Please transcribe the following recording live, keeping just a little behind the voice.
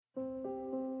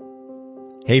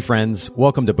Hey friends,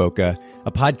 welcome to Bokeh,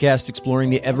 a podcast exploring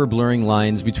the ever-blurring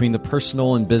lines between the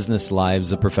personal and business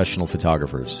lives of professional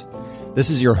photographers. This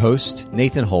is your host,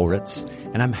 Nathan Holritz,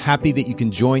 and I'm happy that you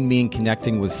can join me in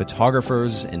connecting with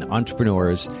photographers and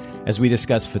entrepreneurs as we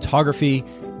discuss photography,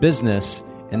 business,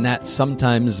 and that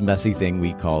sometimes messy thing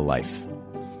we call life.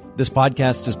 This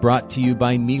podcast is brought to you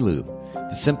by Miilu,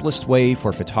 the simplest way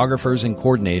for photographers and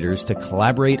coordinators to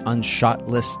collaborate on shot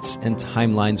lists and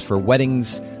timelines for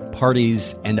weddings,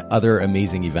 parties, and other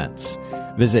amazing events.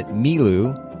 Visit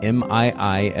Miilu,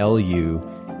 MIILU.com.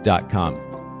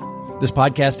 This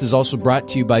podcast is also brought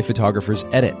to you by Photographers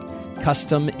Edit,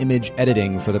 custom image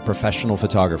editing for the professional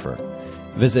photographer.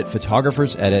 Visit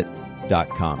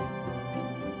photographersedit.com.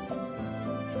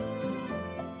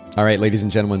 All right, ladies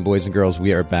and gentlemen, boys and girls,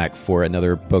 we are back for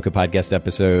another Bokeh podcast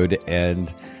episode,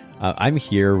 and I'm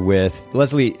here with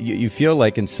Leslie. You feel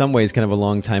like in some ways kind of a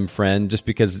longtime friend just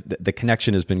because the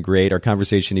connection has been great. Our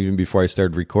conversation even before I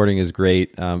started recording is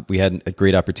great. We had a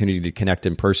great opportunity to connect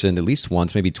in person at least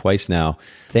once, maybe twice now.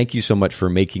 Thank you so much for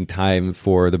making time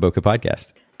for the Bokeh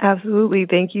podcast. Absolutely.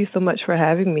 Thank you so much for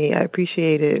having me. I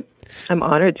appreciate it. I'm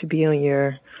honored to be on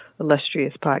your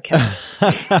illustrious podcast.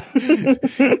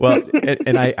 Well,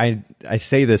 and I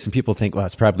say this and people think, well,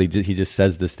 it's probably he just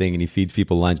says this thing and he feeds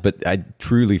people lines, but I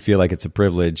truly feel like it's a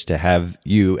privilege to have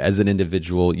you as an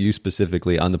individual, you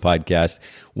specifically on the podcast.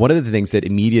 One of the things that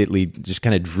immediately just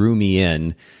kind of drew me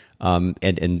in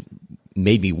and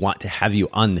made me want to have you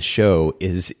on the show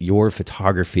is your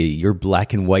photography, your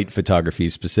black and white photography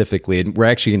specifically. And we're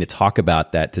actually going to talk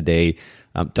about that today,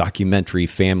 documentary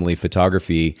family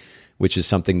photography, which is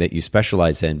something that you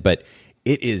specialize in, but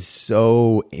it is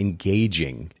so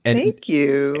engaging. And, thank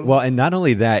you. Well, and not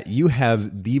only that, you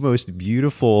have the most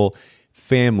beautiful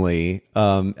family.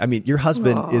 I mean, your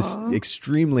husband Aww. is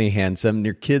extremely handsome.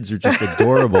 Your kids are just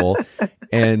adorable.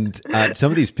 And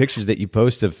some of these pictures that you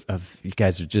post of you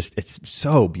guys are just, it's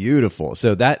so beautiful.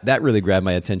 So that really grabbed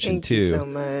my attention Thank too. You so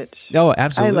much. No,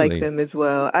 absolutely. I like them as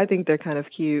well. I think they're kind of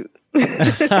cute.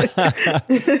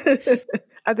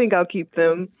 I think I'll keep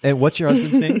them. And what's your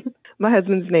husband's name? My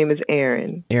husband's name is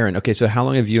Aaron. Aaron. Okay, so how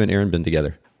long have you and Aaron been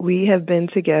together? We have been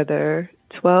together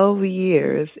 12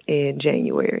 years in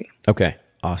January. Okay,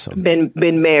 awesome.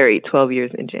 Been married 12 years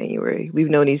in January.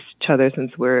 We've known each other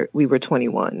since we were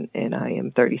 21, and I am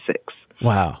 36.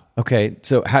 Wow. Okay,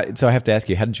 so I have to ask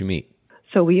you, how did you meet?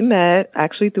 So we met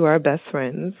actually through our best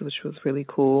friends, which was really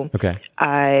cool. Okay.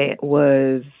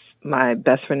 My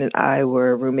best friend and I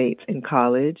were roommates in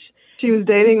college. She was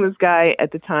dating this guy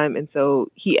at the time, and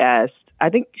so he asked, I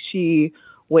think she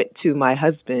went to my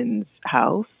husband's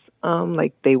house.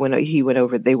 They went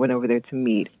over there to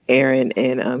meet Aaron,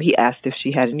 and he asked if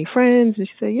she had any friends, and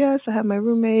she said, yes, I have my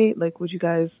roommate. Like, would you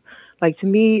guys like to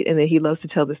meet? And then he loves to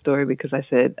tell the story because I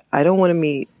said, I don't want to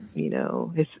meet,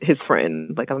 his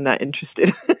friend. Like, I'm not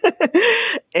interested.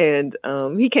 And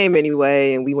he came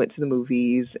anyway, and we went to the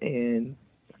movies, and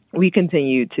we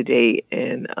continued to date,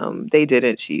 and they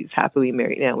didn't. She's happily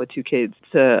married now with 2 kids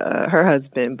to her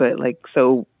husband. But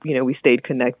we stayed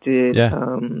connected. Yeah.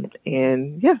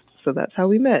 So that's how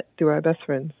we met, through our best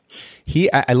friends.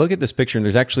 I look at this picture, and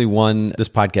there's actually this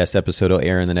podcast episode will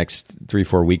air in the next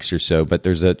 3-4 weeks or so, but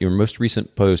there's your most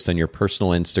recent post on your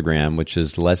personal Instagram, which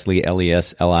is Leslie,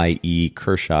 Leslie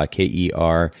Kershaw,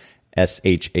 KERSHAW,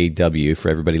 for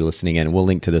everybody listening in. And we'll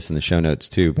link to this in the show notes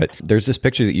too. But there's this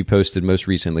picture that you posted most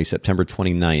recently, September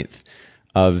 29th,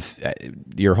 of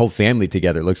your whole family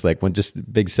together. It looks like one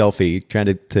just big selfie, trying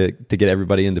to get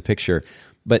everybody in the picture.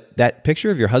 But that picture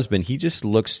of your husband, he just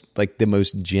looks like the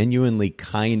most genuinely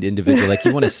kind individual. Like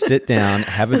you want to sit down,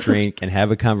 have a drink, and have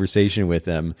a conversation with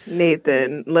him.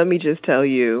 Nathan, let me just tell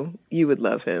you, you would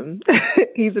love him.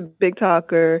 He's a big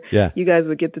talker. Yeah. You guys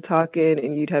would get to talking,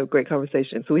 and you'd have a great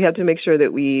conversation. So we have to make sure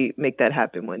that we make that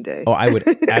happen one day. Oh, I would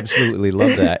absolutely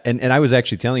love that. And I was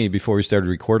actually telling you before we started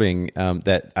recording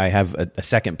that I have a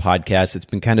second podcast that's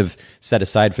been kind of set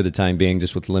aside for the time being,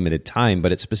 just with limited time,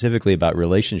 but it's specifically about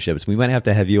relationships. We might have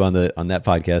to have you on that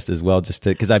podcast as well, just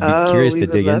because I'd be curious to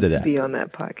dig into that. Be on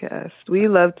that podcast. We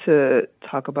love to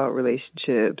talk about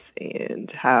relationships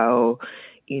and how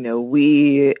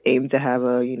we aim to have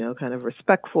a kind of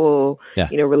respectful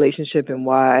relationship, and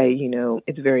why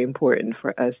it's very important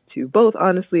for us to both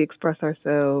honestly express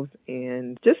ourselves,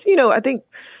 and just I think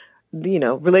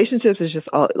relationships is just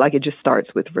all, like, it just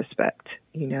starts with respect,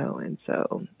 and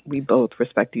so we both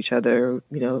respect each other,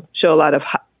 show a lot of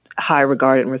high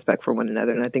regard and respect for one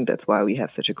another. And I think that's why we have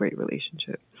such a great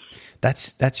relationship.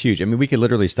 That's huge. I mean, we could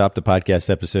literally stop the podcast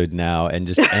episode now and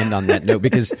just end on that note,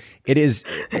 because it is,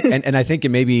 and I think it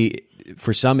maybe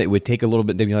for some it would take a little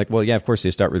bit. They'd be like, well, yeah, of course they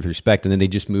start with respect, and then they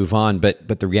just move on.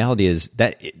 But the reality is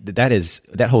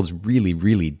that holds really,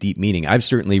 really deep meaning. I've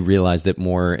certainly realized it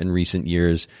more in recent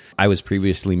years. I was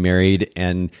previously married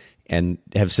and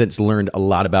have since learned a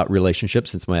lot about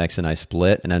relationships since my ex and I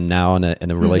split, and I'm now in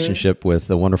a relationship with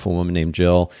a wonderful woman named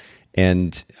Jill.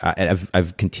 And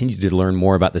I've continued to learn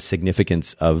more about the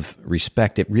significance of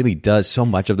respect. It really does. So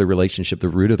much of the relationship, the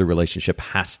root of the relationship,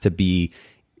 has to be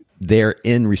there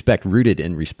in respect, rooted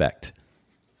in respect.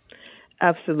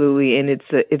 Absolutely, and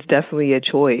it's definitely a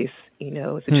choice.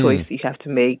 It's a choice you have to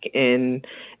make in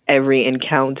every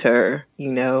encounter.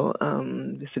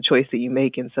 It's a choice that you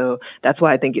make, and so that's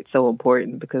why I think it's so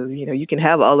important, because you can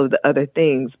have all of the other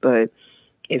things, but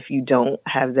if you don't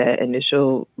have that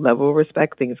initial level of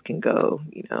respect, things can go,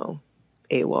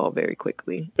 AWOL very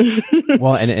quickly.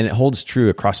 Well, and it holds true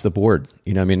across the board.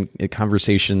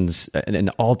 Conversations and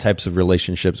all types of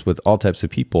relationships with all types of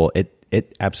people,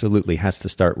 it absolutely has to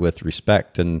start with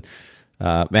respect. And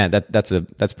man,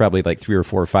 that's probably like 3 or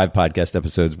 4 or 5 podcast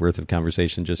episodes worth of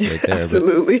conversation just right there.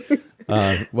 Absolutely.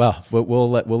 Well,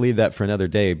 we'll leave that for another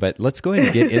day. But let's go ahead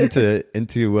and get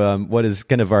into what is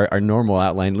kind of our normal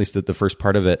outline, at least at the first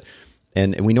part of it.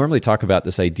 And we normally talk about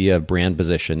this idea of brand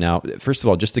position. Now, first of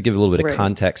all, just to give a little bit of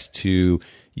context to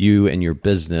you and your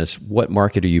business, what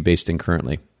market are you based in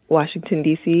currently? Washington,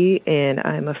 D.C., and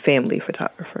I'm a family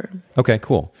photographer. Okay,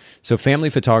 cool. So family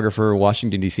photographer,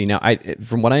 Washington, D.C. Now,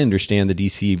 from what I understand, the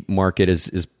D.C. market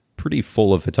is pretty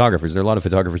full of photographers. There are a lot of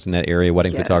photographers in that area,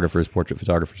 wedding photographers, portrait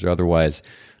photographers, or otherwise.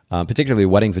 Particularly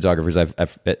wedding photographers,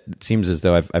 it seems as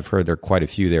though I've heard there are quite a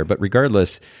few there. But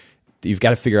regardless, you've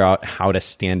got to figure out how to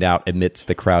stand out amidst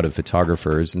the crowd of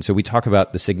photographers. And so we talk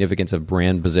about the significance of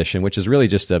brand position, which is really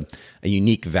just a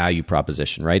unique value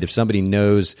proposition, right? If somebody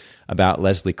knows about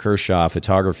Leslie Kershaw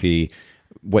photography,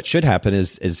 what should happen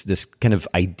is this kind of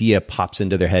idea pops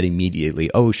into their head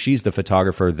immediately. Oh, she's the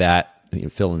photographer that,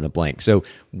 fill in the blank. So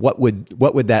what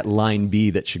would that line be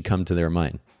that should come to their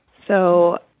mind?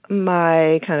 So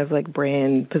my kind of like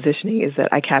brand positioning is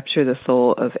that I capture the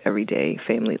soul of everyday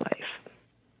family life.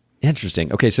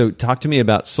 Interesting. Okay, so talk to me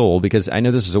about soul, because I know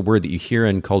this is a word that you hear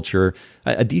in culture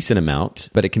a decent amount,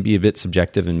 but it can be a bit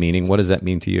subjective in meaning. What does that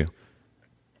mean to you?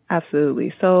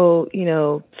 Absolutely. So,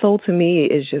 soul to me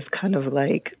is just kind of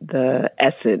like the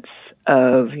essence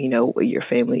of, what your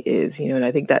family is, and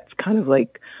I think that's kind of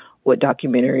like what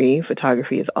documentary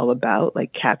photography is all about,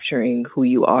 like capturing who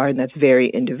you are, and that's very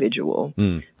individual.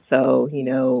 So,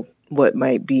 what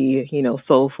might be,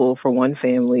 soulful for one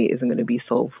family isn't going to be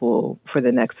soulful for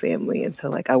the next family. And so,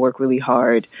 like, I work really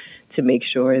hard to make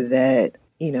sure that,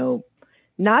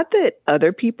 not that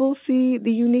other people see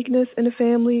the uniqueness in a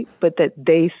family, but that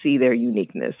they see their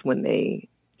uniqueness when they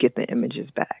get the images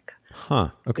back. Huh.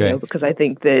 Okay. Because I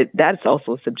think that that's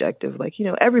also subjective. Like,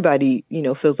 everybody,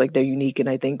 feels like they're unique. And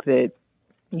I think that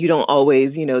you don't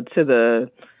always, to the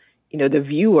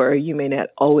viewer, you may not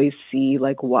always see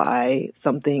like why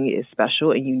something is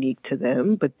special and unique to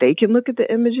them, but they can look at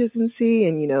the images and see,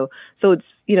 and, so it's,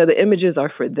 the images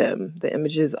are for them. The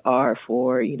images are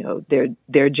for,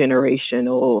 their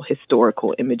generational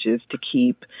historical images to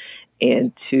keep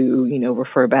and to,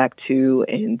 refer back to,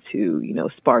 and to,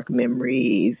 spark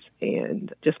memories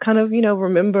and just kind of,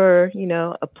 remember,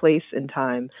 a place and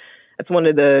time. That's one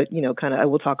of the, I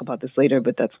will talk about this later,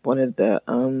 but that's one of the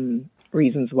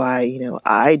reasons why,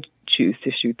 I choose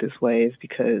to shoot this way, is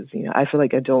because, I feel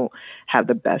like I don't have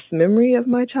the best memory of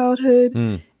my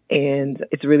childhood. And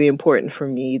it's really important for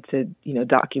me to,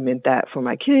 document that for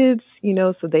my kids,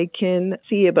 so they can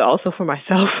see it, but also for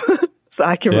myself, so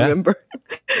I can remember.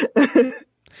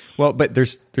 Well, but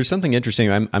there's something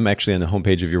interesting. I'm actually on the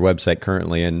homepage of your website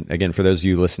currently. And again, for those of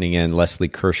you listening in, Leslie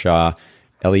Kershaw,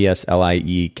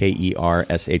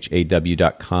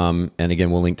 LeslieKershaw.com. And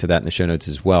again, we'll link to that in the show notes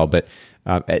as well. But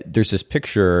there's this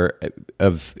picture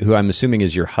of who I'm assuming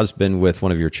is your husband with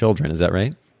one of your children. Is that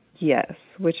right? Yes.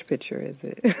 Which picture is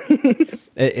it?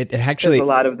 It actually, there's a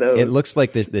lot of those. It looks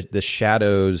like the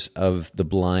shadows of the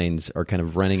blinds are kind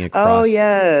of running across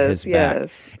his back.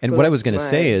 And what I was going to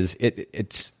say is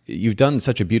it's you've done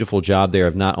such a beautiful job there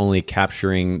of not only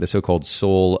capturing the so-called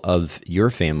soul of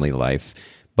your family life,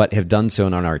 but have done so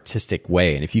in an artistic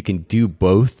way. And if you can do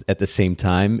both at the same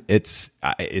time, it's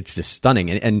just stunning.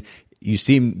 And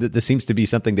this seems to be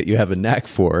something that you have a knack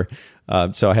for.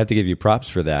 So I have to give you props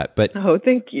for that. But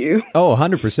thank you.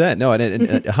 100%. No,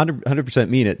 and 100%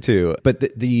 mean it too. But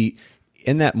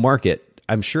in that market,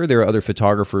 I'm sure there are other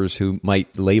photographers who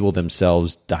might label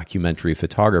themselves documentary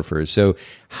photographers. So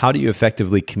how do you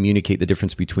effectively communicate the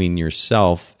difference between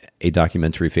yourself, a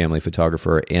documentary family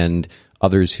photographer, and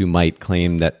others who might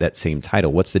claim that same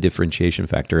title? What's the differentiation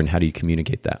factor, and how do you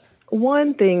communicate that?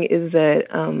 One thing is that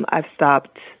I've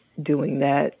stopped doing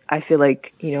that. I feel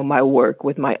like, my work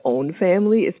with my own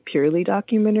family is purely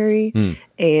documentary.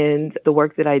 And the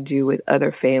work that I do with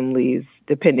other families,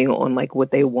 depending on like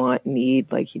what they want,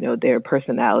 need, like, their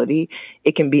personality,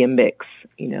 it can be a mix,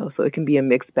 so it can be a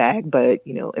mixed bag. But,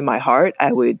 in my heart,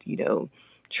 I would,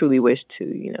 truly wish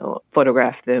to,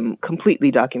 photograph them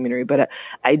completely documentary. But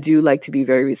I do like to be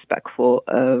very respectful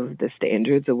of the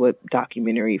standards of what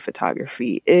documentary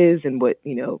photography is and what,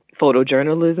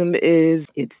 photojournalism is.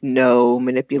 It's no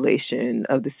manipulation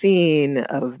of the scene,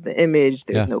 of the image.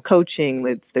 There's no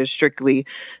coaching. There's strictly.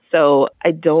 So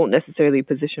I don't necessarily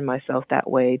position myself that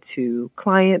way to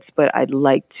clients, but I'd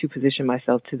like to position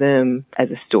myself to them as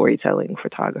a storytelling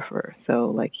photographer.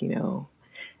 So like,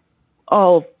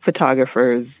 all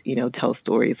photographers, tell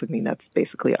stories. I mean, that's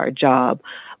basically our job.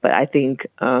 But I think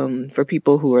for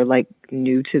people who are like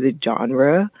new to the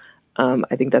genre,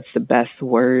 I think that's the best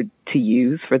word to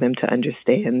use for them to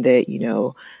understand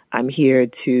that, I'm here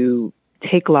to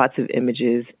take lots of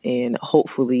images and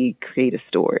hopefully create a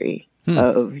story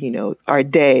of, our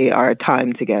day, our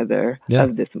time together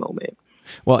of this moment.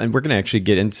 Well, and we're going to actually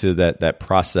get into that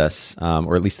process,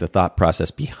 or at least the thought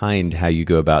process behind how you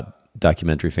go about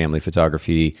documentary family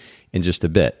photography in just a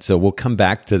bit. So we'll come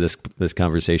back to this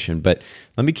conversation, but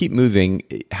let me keep moving.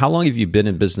 How long have you been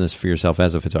in business for yourself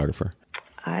as a photographer?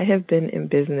 I have been in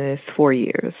business 4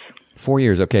 years. 4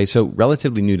 years. Okay. So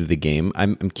relatively new to the game.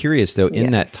 I'm curious though,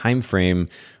 in that time frame,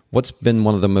 what's been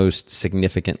one of the most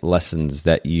significant lessons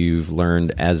that you've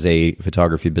learned as a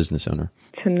photography business owner?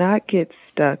 To not get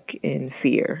stuck in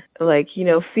fear. Like,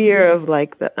 fear of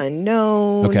like the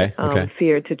unknown,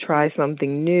 fear to try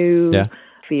something new,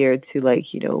 fear to like,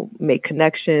 make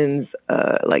connections,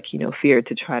 fear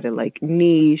to try to like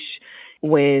niche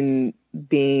when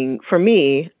being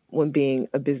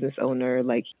a business owner,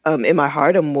 like in my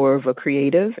heart, I'm more of a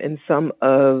creative, and some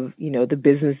of, the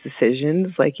business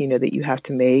decisions, like, that you have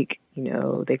to make,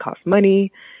 they cost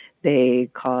money, they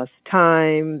cost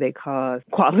time, they cost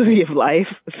quality of life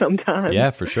sometimes. Yeah,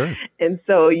 for sure. And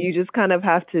so you just kind of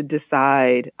have to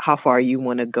decide how far you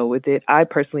want to go with it. I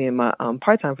personally am a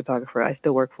part-time photographer. I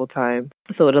still work full-time.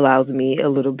 So it allows me a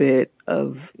little bit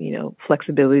of,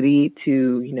 flexibility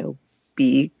to,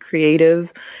 be creative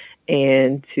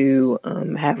and to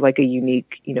have like a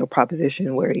unique,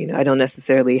 proposition where, I don't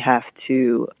necessarily have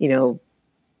to,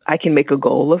 I can make a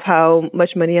goal of how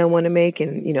much money I want to make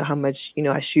and, how much,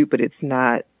 I shoot, but it's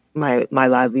not, my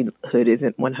livelihood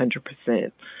isn't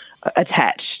 100%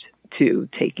 attached to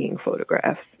taking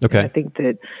photographs. Okay. And I think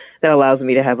that allows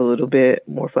me to have a little bit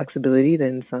more flexibility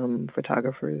than some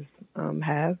photographers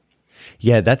have.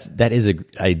 Yeah, that is an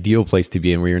ideal place to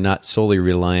be in, where you're not solely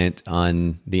reliant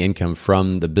on the income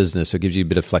from the business. So it gives you a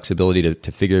bit of flexibility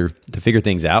to figure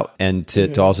things out, and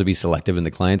to also be selective in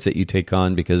the clients that you take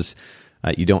on, because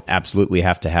you don't absolutely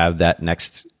have to have that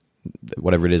next,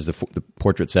 whatever it is, the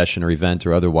portrait session or event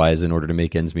or otherwise, in order to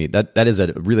make ends meet. That is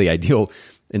a really ideal,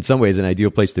 in some ways, an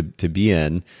ideal place to be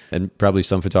in, and probably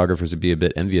some photographers would be a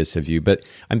bit envious of you. But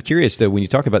I'm curious though, when you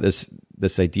talk about this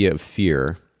idea of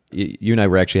fear, you and I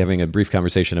were actually having a brief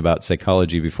conversation about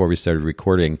psychology before we started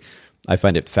recording. I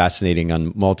find it fascinating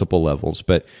on multiple levels,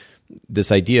 but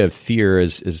this idea of fear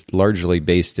is largely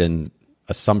based in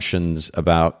assumptions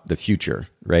about the future,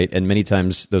 right? And many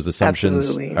times those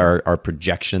assumptions are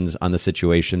projections on the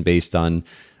situation based on,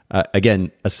 again,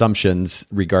 assumptions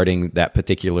regarding that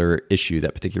particular issue,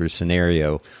 that particular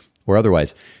scenario, or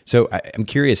otherwise. So I'm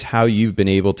curious how you've been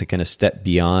able to kind of step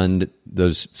beyond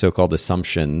those so-called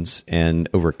assumptions and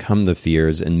overcome the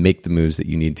fears and make the moves that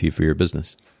you need to for your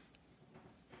business.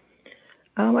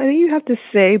 I think you have to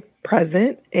stay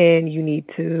present, and you need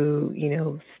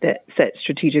to, set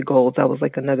strategic goals. That was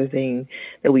like another thing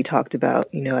that we talked about.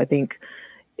 I think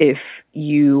if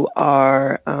you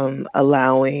are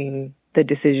allowing the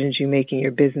decisions you make in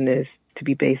your business to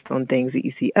be based on things that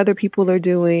you see other people are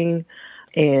doing,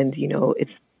 and,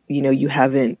 it's, you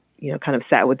haven't, kind of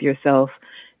sat with yourself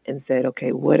and said,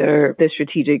 okay, what are the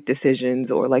strategic decisions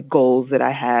or like goals that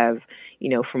I have,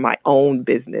 for my own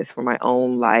business, for my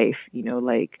own life,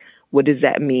 like, what does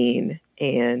that mean?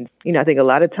 And, I think a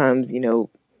lot of times,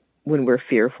 when we're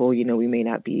fearful, we may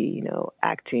not be,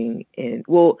 acting in,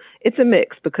 well, it's a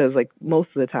mix, because like most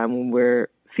of the time when we're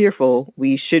fearful,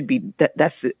 we should be,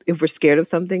 that's if we're scared of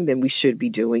something, then we should be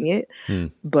doing it.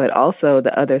 But also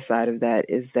the other side of that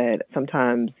is that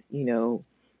sometimes,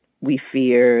 we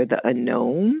fear the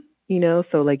unknown,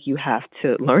 so like you have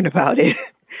to learn about it.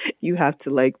 You have to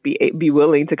like be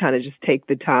willing to kind of just take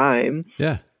the time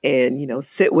and,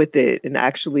 sit with it and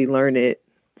actually learn it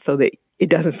so that it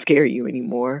doesn't scare you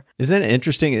anymore. Isn't that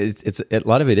interesting? It's a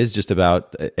lot of it is just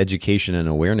about education and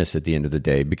awareness at the end of the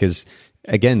day, because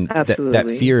again,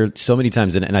 that fear so many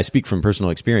times, and I speak from personal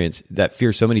experience, that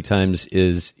fear so many times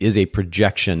is a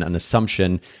projection, an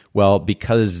assumption. Well,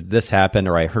 because this happened,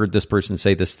 or I heard this person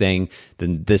say this thing,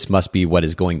 then this must be what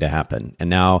is going to happen. And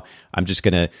now I'm just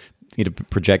going to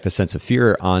project a sense of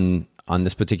fear on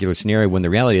this particular scenario, when the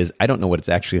reality is I don't know what it's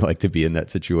actually like to be in that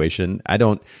situation. I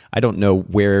don't know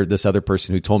where this other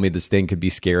person who told me this thing could be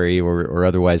scary or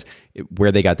otherwise,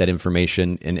 where they got that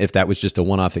information, and if that was just a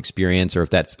one-off experience or if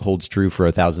that holds true for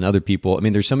 1,000 other people. I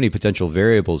mean, there's so many potential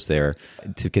variables there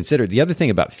to consider. The other thing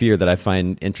about fear that I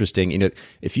find interesting,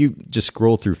 if you just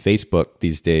scroll through Facebook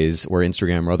these days or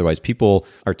Instagram or otherwise, people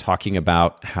are talking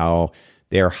about how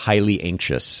they are highly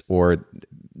anxious or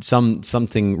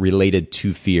something related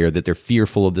to fear, that they're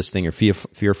fearful of this thing or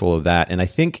fearful of that. And I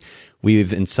think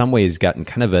we've in some ways gotten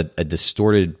kind of a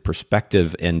distorted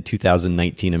perspective in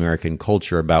 2019 American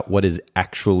culture about what is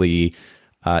actually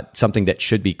something that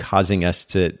should be causing us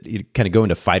to kind of go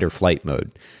into fight or flight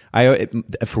mode.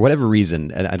 For whatever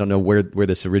reason, and I don't know where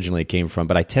this originally came from,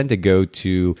 but I tend to go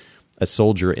to a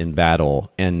soldier in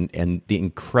battle and the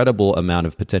incredible amount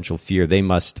of potential fear they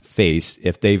must face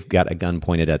if they've got a gun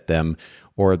pointed at them,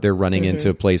 or they're running into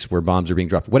a place where bombs are being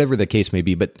dropped, whatever the case may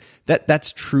be. But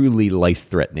that's truly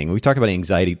life-threatening. When we talk about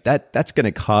anxiety, that's going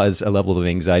to cause a level of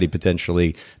anxiety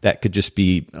potentially that could just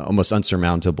be almost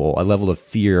unsurmountable, a level of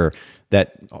fear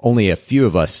that only a few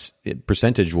of us,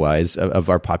 percentage-wise, of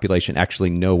our population actually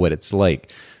know what it's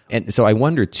like. And so I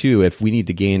wonder, too, if we need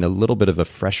to gain a little bit of a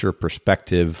fresher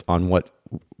perspective on what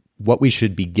we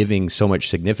should be giving so much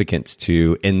significance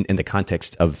to in the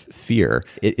context of fear.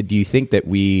 Do you think that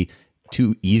we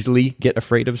too easily get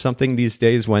afraid of something these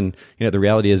days, when the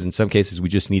reality is in some cases we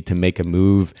just need to make a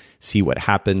move, see what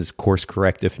happens, course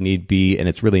correct if need be, and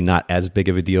it's really not as big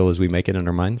of a deal as we make it in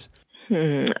our minds?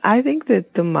 I think that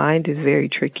the mind is very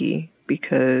tricky,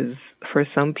 because for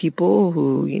some people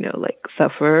who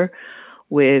suffer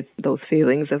with those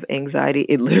feelings of anxiety,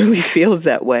 it literally feels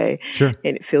that way. Sure.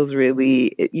 And it feels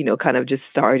really, kind of just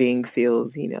starting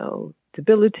feels,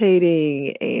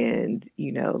 debilitating, and,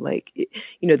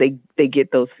 they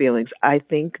get those feelings. I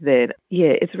think that,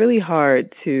 it's really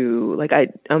hard to,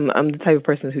 I'm the type of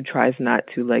person who tries not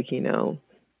to,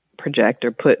 project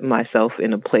or put myself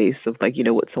in a place of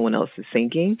what someone else is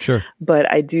thinking. Sure.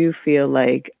 But I do feel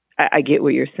like I get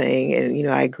what you're saying, and,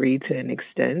 I agree to an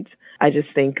extent. I just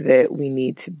think that we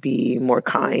need to be more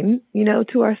kind,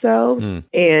 to ourselves,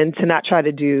 and to not try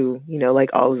to do,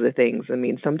 all of the things. I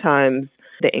mean, sometimes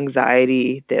the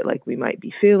anxiety that we might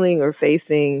be feeling or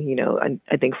facing,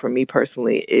 I think for me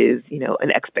personally is,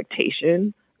 an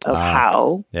expectation of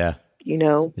how,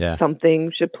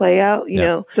 something should play out,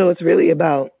 know. So it's really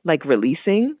about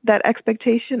releasing that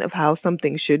expectation of how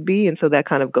something should be. And so that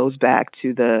kind of goes back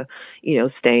to the,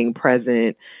 staying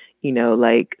present,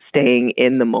 staying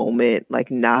in the moment,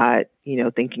 not,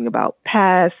 thinking about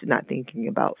past, not thinking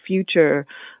about future,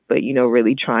 but,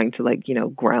 really trying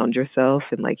to ground yourself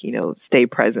and stay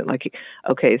present.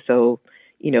 Okay, so,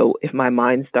 if my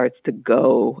mind starts to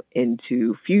go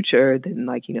into future, then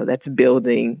that's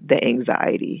building the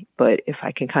anxiety. But if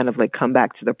I can kind of come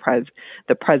back to the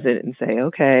present and say,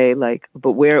 okay,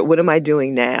 but what am I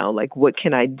doing now? What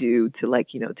can I do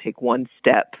to take one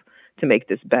step to make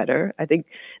this better? I think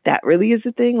that really is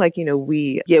the thing.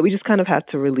 We just kind of have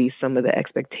to release some of the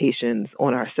expectations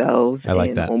on ourselves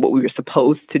and that. On what we were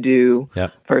supposed to do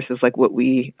versus what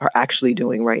we are actually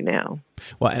doing right now.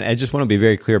 Well, and I just want to be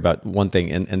very clear about one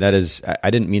thing, and that is, I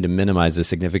didn't mean to minimize the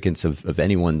significance of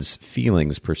anyone's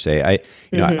feelings per se.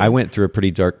 I went through a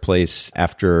pretty dark place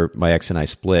after my ex and I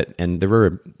split, and there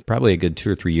were probably a good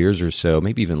 2 or 3 years or so,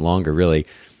 maybe even longer really,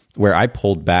 where I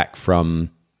pulled back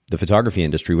from the photography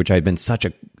industry, which I had been such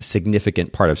a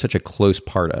significant part of, such a close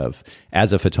part of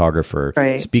as a photographer,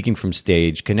 speaking from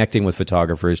stage, connecting with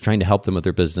photographers, trying to help them with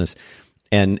their business.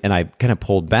 And I kind of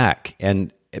pulled back.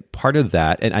 And part of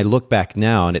that, and I look back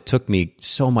now, and it took me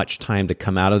so much time to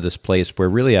come out of this place where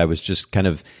really I was just kind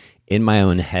of in my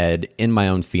own head, in my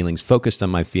own feelings, focused on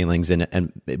my feelings.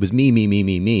 And it was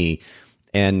me.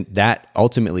 And that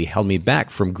ultimately held me back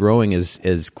from growing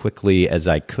as quickly as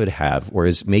I could have, or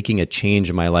as making a change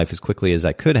in my life as quickly as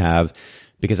I could have,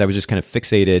 because I was just kind of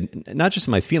fixated, not just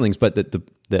on my feelings, but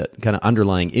the kind of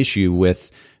underlying issue with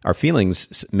our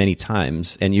feelings many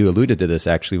times, and you alluded to this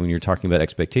actually when you're talking about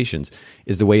expectations,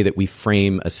 is the way that we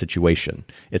frame a situation.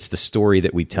 It's the story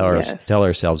that we tell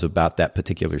ourselves about that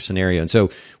particular scenario. And so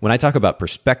when I talk about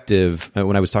perspective,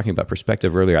 when I was talking about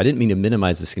perspective earlier, I didn't mean to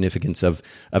minimize the significance of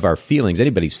our feelings,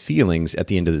 anybody's feelings at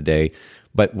the end of the day.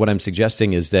 But what I'm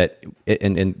suggesting is that,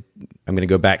 and I'm going to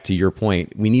go back to your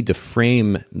point, we need to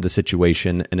frame the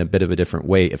situation in a bit of a different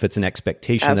way. If it's an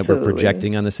expectation that we're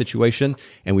projecting on the situation,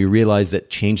 and we realize that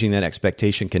changing that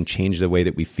expectation can change the way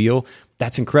that we feel,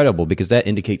 that's incredible, because that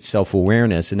indicates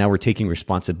self-awareness. And now we're taking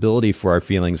responsibility for our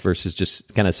feelings versus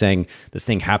just kind of saying, this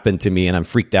thing happened to me and I'm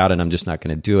freaked out and I'm just not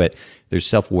going to do it. There's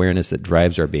self-awareness that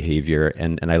drives our behavior.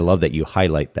 And I love that you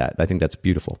highlight that. I think that's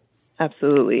beautiful.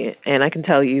 Absolutely. And I can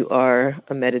tell you are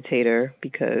a meditator,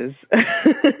 because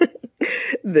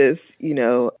this,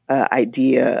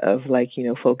 idea of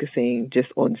focusing just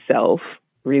on self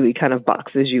really kind of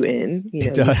boxes you in.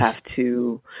 It does.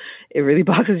 It really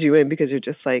boxes you in, because you're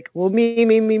just like, well, me.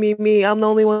 I'm the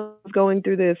only one who's going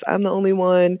through this. I'm the only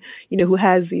one, who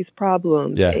has these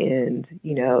problems. Yeah. And,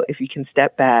 if you can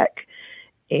step back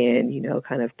and,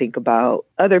 kind of think about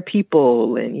other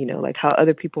people and, how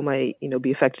other people might,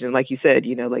 be affected. And like you said,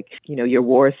 your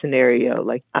war scenario,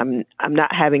 I'm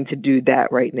not having to do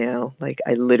that right now.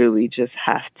 I literally just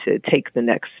have to take the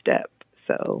next step.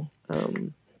 So,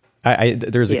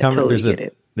 there's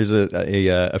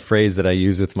a phrase that I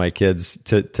use with my kids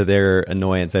to their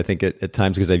annoyance, I think at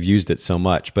times, because I've used it so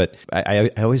much, but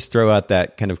I always throw out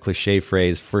that kind of cliche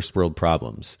phrase, first world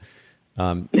problems.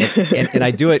 And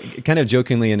I do it kind of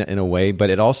jokingly in a way,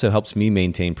 but it also helps me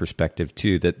maintain perspective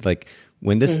too, that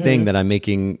when this thing that I'm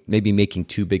maybe making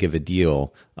too big of a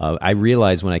deal, I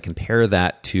realize when I compare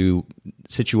that to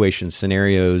situations,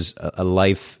 scenarios, a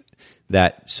life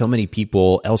that so many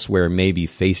people elsewhere may be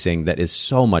facing that is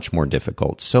so much more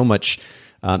difficult, so much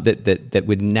that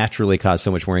would naturally cause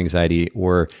so much more anxiety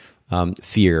or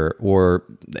fear, or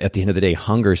at the end of the day,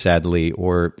 hunger, sadly,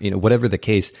 or whatever the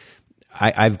case.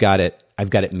 I've got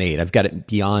it made. I've got it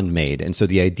beyond made. And so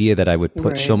the idea that I would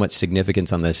put so much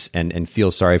significance on this and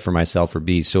feel sorry for myself or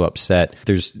be so upset,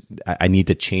 I need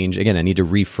to change. Again, I need to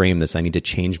reframe this. I need to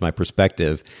change my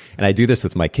perspective. And I do this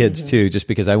with my kids too, just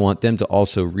because I want them to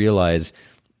also realize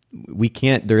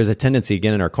there is a tendency,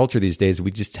 again, in our culture these days,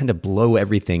 we just tend to blow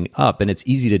everything up. And it's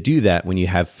easy to do that when you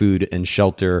have food and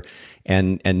shelter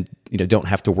and don't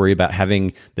have to worry about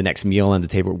having the next meal on the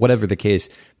table, whatever the case.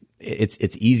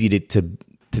 It's easy to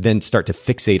then start to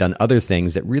fixate on other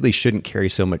things that really shouldn't carry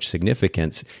so much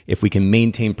significance. If we can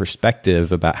maintain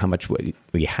perspective about how much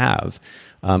we have,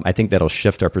 I think that'll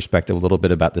shift our perspective a little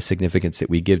bit about the significance that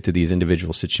we give to these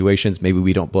individual situations. Maybe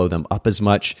we don't blow them up as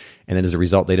much, and then as a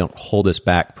result, they don't hold us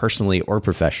back personally or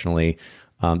professionally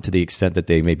to the extent that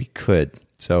they maybe could.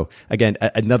 So again,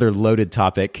 another loaded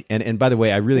topic. And by the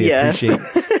way, I really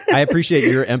appreciate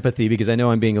your empathy, because I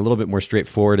know I'm being a little bit more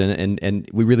straightforward, and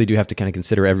we really do have to kind of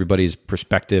consider everybody's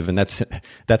perspective, and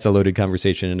that's a loaded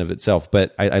conversation in of itself.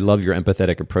 But I love your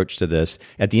empathetic approach to this.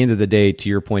 At the end of the day, to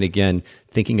your point again,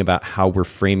 thinking about how we're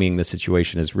framing the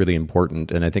situation is really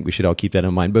important, and I think we should all keep that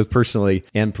in mind, both personally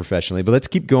and professionally. But let's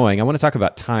keep going. I want to talk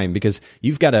about time, because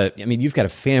you've got a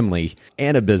family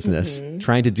and a business,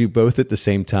 trying to do both at the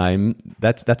same time.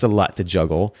 That's a lot to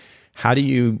juggle. How do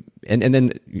you, and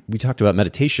then we talked about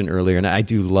meditation earlier, and I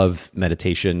do love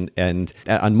meditation, and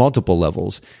on multiple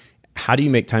levels. How do you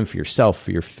make time for yourself,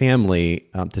 for your family,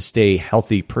 to stay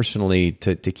healthy personally,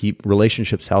 to keep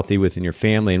relationships healthy within your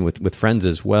family and with friends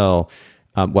as well,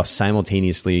 while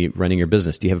simultaneously running your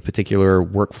business? Do you have a particular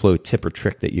workflow tip or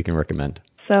trick that you can recommend?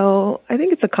 So I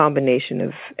think it's a combination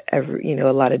of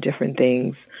a lot of different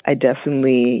things. I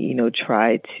definitely,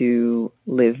 try to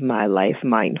live my life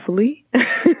mindfully.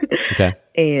 Okay.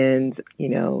 And,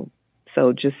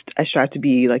 so I strive to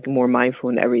be more mindful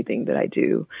in everything that I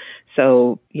do.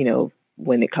 So,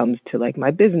 when it comes to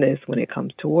my business, when it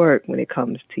comes to work, when it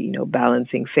comes to,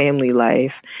 balancing family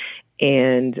life.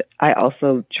 And I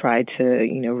also try to,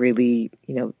 really,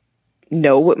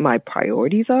 know what my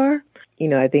priorities are.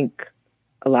 I think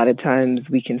a lot of times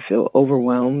we can feel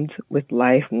overwhelmed with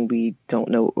life when we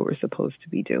don't know what we're supposed to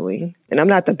be doing. And I'm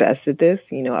not the best at this.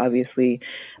 Obviously,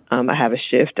 I have a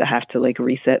shift. I have to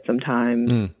reset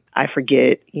sometimes. I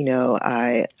forget,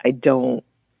 I don't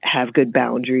have good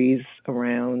boundaries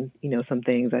around, some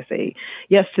things. I say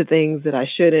yes to things that I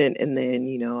shouldn't. And then,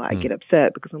 I get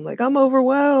upset because I'm I'm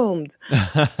overwhelmed.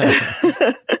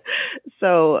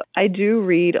 So I do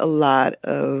read a lot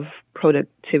of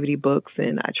productivity books,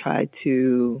 and I try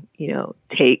to,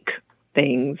 take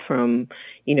things from,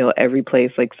 every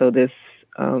place. So this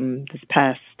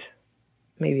past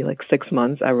maybe 6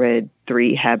 months, I read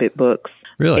 3 habit books.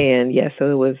 Really? And yeah,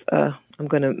 so it was, I'm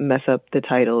going to mess up the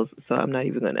titles, so I'm not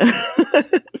even going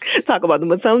to talk about them.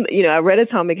 But some, I read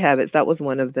Atomic Habits. That was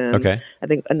one of them. Okay. I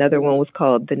think another one was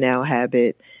called The Now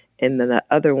Habit. And then the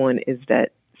other one is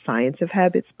that Science of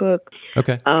Habits book.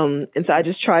 Okay. And so I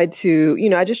just tried to,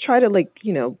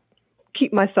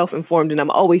 keep myself informed, and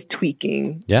I'm always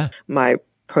tweaking my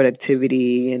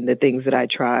productivity and the things that I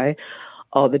try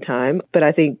all the time. But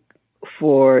I think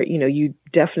for, you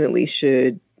definitely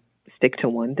should stick to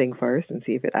one thing first and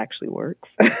see if it actually works.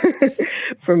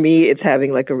 For me, it's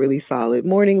having like a really solid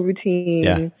morning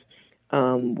routine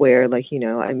where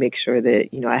I make sure that,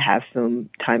 I have some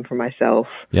time for myself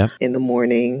in the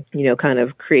morning, kind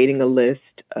of creating a list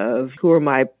of who are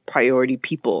my priority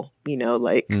people,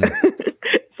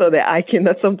 so that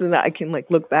that's something that I can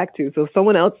look back to. So if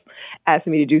someone else asks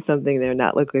me to do something, they're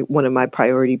not one of my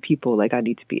priority people, I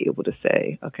need to be able to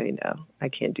say, okay, no, I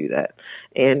can't do that.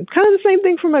 And kind of the same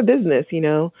thing for my business,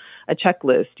 a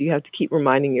checklist. You have to keep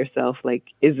reminding yourself,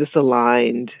 is this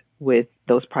aligned with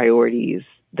those priorities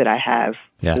that I have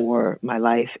for my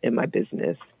life and my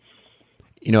business?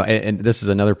 And this is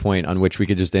another point on which we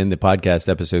could just end the podcast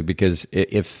episode, because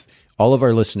if all of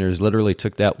our listeners literally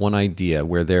took that one idea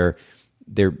where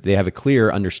they have a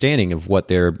clear understanding of what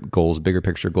their goals, bigger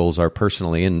picture goals are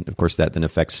personally, and of course that then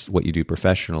affects what you do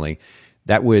professionally,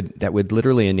 that would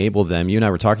literally enable them. You and I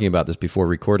were talking about this before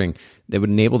recording. That would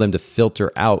enable them to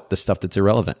filter out the stuff that's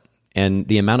irrelevant. And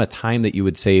the amount of time that you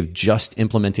would save just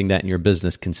implementing that in your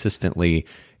business consistently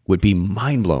would be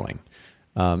mind-blowing.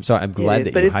 So I'm glad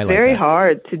that you highlight that. But it's very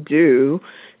hard to do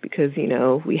because,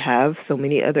 we have so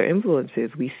many other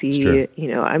influences. We see,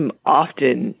 I'm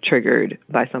often triggered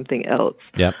by something else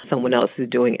someone else is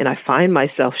doing. And I find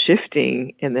myself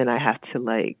shifting, and then I have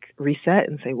to reset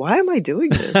and say, why am I doing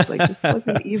this? This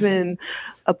wasn't even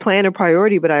a plan or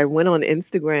priority, but I went on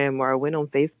Instagram or I went on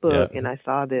Facebook and I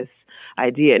saw this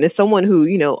idea. And as someone who,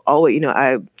 always,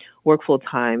 I work full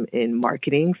time in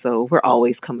marketing, so we're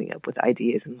always coming up with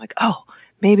ideas and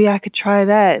maybe I could try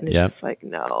that. And it's just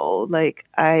no,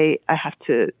 I have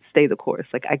to stay the course.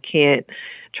 I can't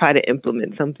try to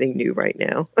implement something new right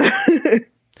now.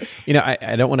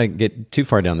 I don't want to get too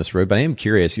far down this road, but I am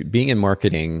curious, being in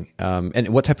marketing, and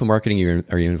what type of marketing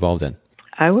are you involved in?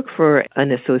 I work for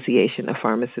an association, a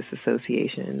pharmacist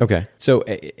association. Okay. So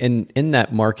in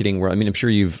that marketing world, I'm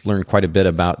sure you've learned quite a bit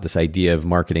about this idea of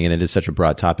marketing, and it is such a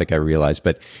broad topic, I realize.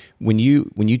 But when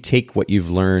you take what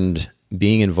you've learned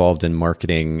being involved in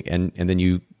marketing and then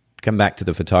you come back to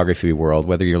the photography world,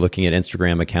 whether you're looking at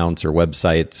Instagram accounts or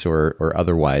websites or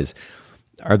otherwise,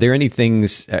 are there any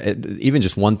things, even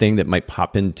just one thing that might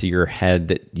pop into your head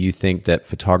that you think that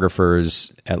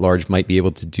photographers at large might be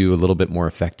able to do a little bit more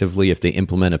effectively if they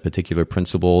implement a particular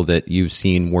principle that you've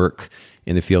seen work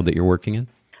in the field that you're working in?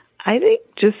 I think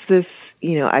just this,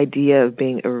 idea of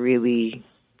being a really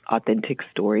authentic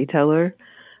storyteller.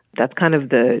 That's kind of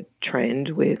the trend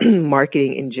with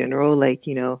marketing in general.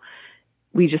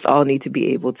 We just all need to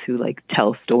be able to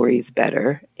tell stories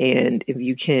better. And if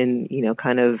you can,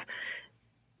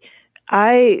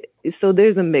 so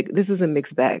there's this is a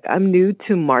mixed bag. I'm new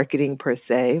to marketing per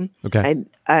se. Okay.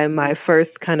 My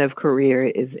first kind of career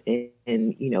is in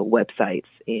websites,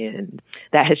 and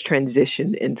that has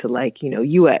transitioned into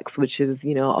UX, which is,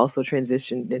 also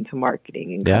transitioned into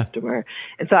marketing and customer.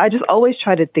 And so I just always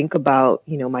try to think about,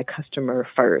 my customer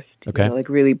first,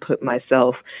 really put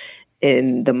myself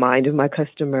in the mind of my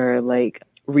customer,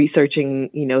 researching,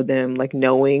 them,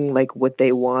 knowing what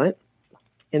they want.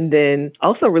 And then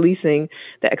also releasing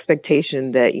the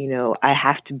expectation that, I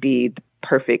have to be the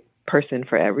perfect person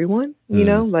for everyone,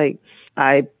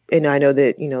 I know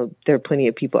that, there are plenty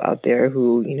of people out there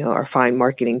who, are fine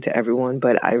marketing to everyone,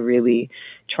 but I really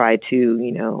try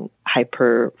to,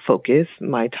 hyper focus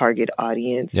my target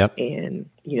audience and,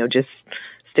 just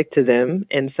stick to them.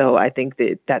 And so I think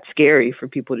that that's scary for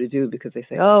people to do because they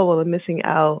say, oh, well, I'm missing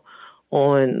out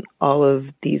on all of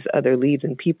these other leads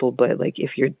and people. But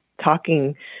if you're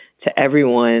talking to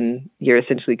everyone, you're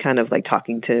essentially kind of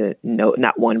talking to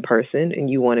not one person, and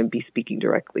you want to be speaking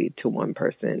directly to one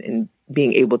person and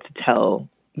being able to tell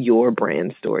your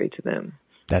brand story to them.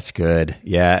 That's good.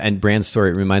 Yeah. And brand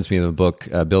story, it reminds me of a book,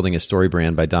 Building a Story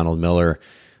Brand by Donald Miller,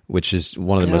 which is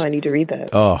one of the most... I need to read that.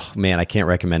 Oh, man, I can't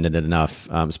recommend it enough,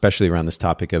 especially around this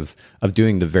topic of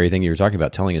doing the very thing you were talking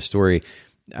about, telling a story.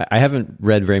 I haven't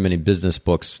read very many business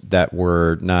books that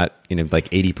were not,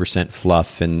 80%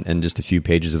 fluff and just a few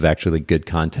pages of actually good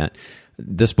content.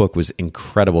 This book was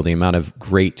incredible. The amount of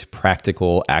great,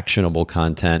 practical, actionable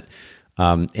content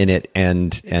in it,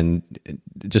 and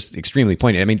just extremely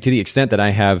poignant. I mean, to the extent that I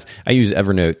use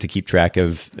Evernote to keep track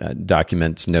of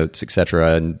documents, notes,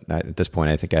 etc. And at this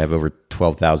point, I think I have over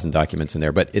 12,000 documents in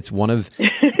there. But it's one of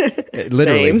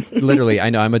literally, I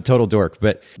know I'm a total dork,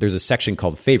 but there's a section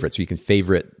called favorites where you can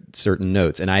favorite certain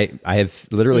notes. And I have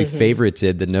literally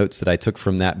favorited the notes that I took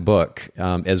from that book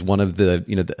as one of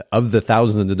the, of the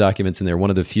thousands of documents in there, one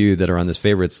of the few that are on this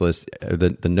favorites list,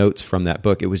 the notes from that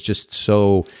book. It was just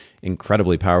so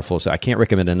incredibly powerful. So I can't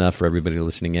recommend enough for everybody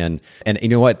listening in. And you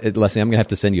know what, Leslie, I'm going to have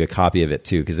to send you a copy of it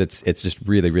too, because it's just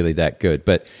really, really that good.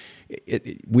 But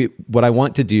what I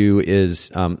want to do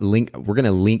is we're going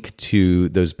to link to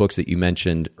those books that you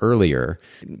mentioned earlier.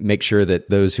 Make sure that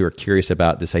those who are curious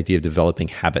about this idea of developing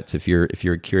habits, if you're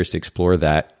curious to explore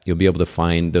that, you'll be able to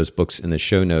find those books in the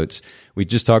show notes. We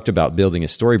just talked about building a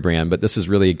story brand, but this is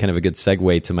really kind of a good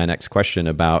segue to my next question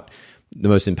about the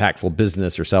most impactful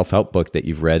business or self-help book that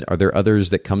you've read. Are there others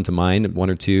that come to mind, one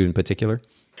or two in particular?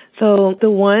 So the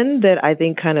one that I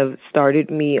think kind of started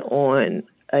me on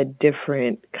a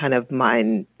different kind of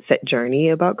mindset journey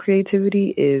about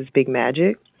creativity is Big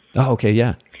Magic. Oh, okay.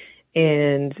 Yeah.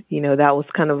 And, that was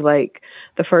kind of like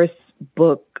the first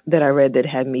book that I read that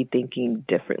had me thinking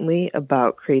differently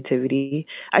about creativity.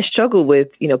 I struggled with,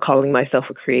 calling myself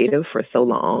a creative for so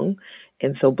long.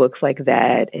 And so books like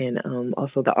that and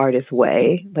also The Artist's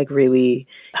Way, like really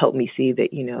helped me see that,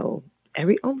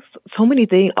 so many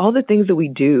things, all the things that we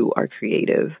do are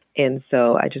creative. And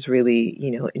so I just really,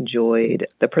 enjoyed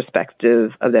the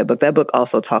perspective of that book. That book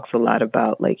also talks a lot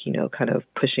about kind of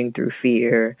pushing through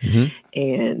fear. Mm-hmm.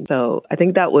 And so I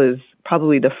think that was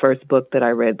probably the first book that I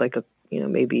read,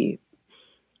 maybe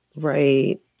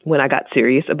right when I got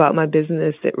serious about my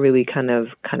business, that really kind of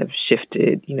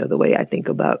shifted, the way I think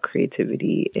about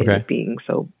creativity and it being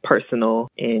so personal.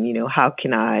 And, how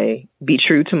can I be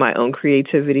true to my own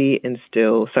creativity and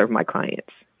still serve my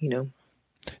clients,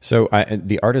 So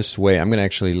The Artist's Way, I'm going to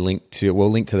actually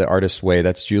we'll link to The Artist's Way.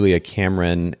 That's Julia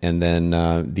Cameron. And then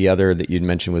the other that you'd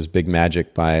mentioned was Big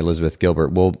Magic by Elizabeth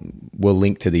Gilbert. We'll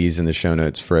link to these in the show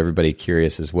notes for everybody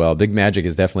curious as well. Big Magic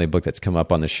is definitely a book that's come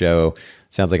up on the show.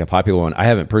 Sounds like a popular one. I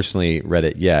haven't personally read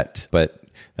it yet, but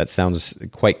that sounds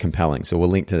quite compelling. So we'll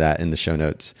link to that in the show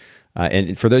notes.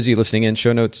 And for those of you listening in,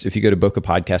 show notes, if you go to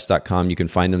bokehpodcast.com, you can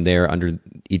find them there under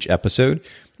each episode.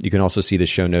 You can also see the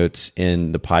show notes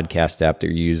in the podcast app that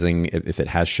you're using. If it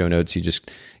has show notes, you just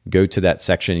go to that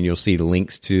section and you'll see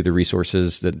links to the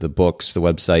resources, the books, the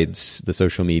websites, the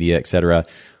social media, etc.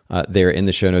 There in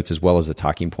the show notes, as well as the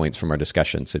talking points from our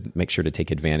discussion. So make sure to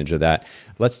take advantage of that.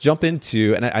 Let's jump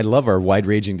into, and I love our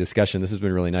wide-ranging discussion. This has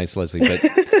been really nice, Leslie, but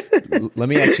let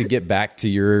me actually get back to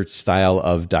your style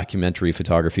of documentary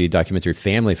photography, documentary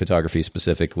family photography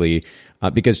specifically,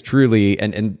 because truly,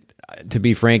 and to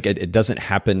be frank, it doesn't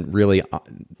happen really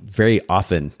very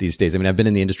often these days. I mean, I've been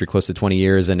in the industry close to 20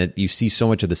 years, and you see so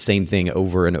much of the same thing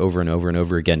over and over and over and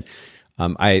over again.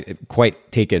 I'm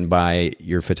quite taken by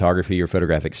your photography, your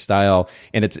photographic style,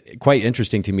 and it's quite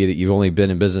interesting to me that you've only been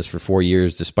in business for 4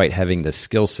 years, despite having the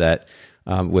skill set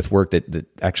with work that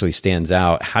actually stands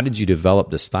out. How did you develop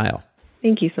this style?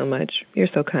 Thank you so much. You're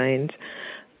so kind.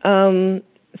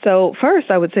 So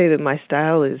first, I would say that my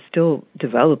style is still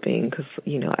developing because,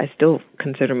 I still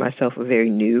consider myself a very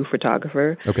new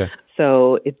photographer. Okay.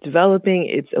 So it's developing,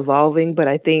 it's evolving, but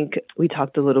I think we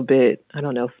talked a little bit, I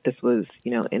don't know if this was,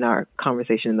 in our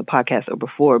conversation in the podcast or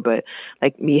before, but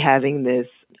like me having this,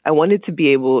 I wanted to be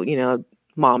able,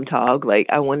 mom tog,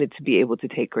 I wanted to be able to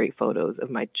take great photos of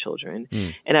my children.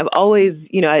 And I've always,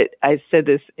 I said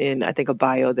this in, I think, a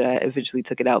bio that I eventually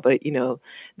took it out, but,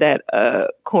 that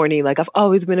corny, I've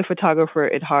always been a photographer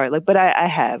at heart, but I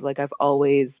have, I've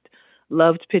always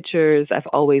loved pictures. I've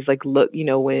always looked,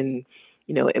 when,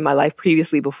 in my life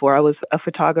previously, before I was a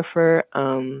photographer,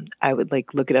 I would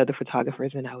look at other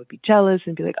photographers and I would be jealous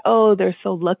and be like, oh, they're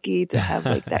so lucky to have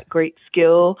that great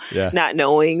skill, not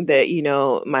knowing that,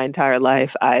 my entire life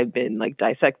I've been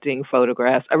dissecting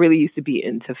photographs. I really used to be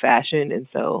into fashion. And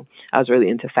so I was really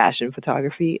into fashion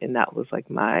photography. And that was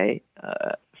my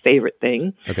favorite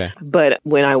thing. Okay. But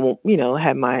when I,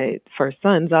 had my first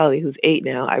son, Zali, who's 8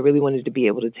 now, I really wanted to be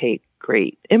able to take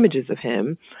great images of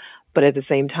him. But at the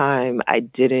same time, I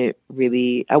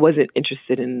wasn't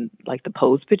interested in the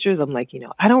pose pictures. I'm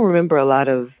I don't remember a lot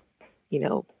of,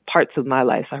 parts of my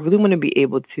life. So I really want to be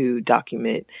able to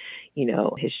document,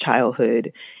 his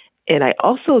childhood. And I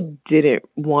also didn't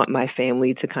want my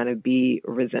family to kind of be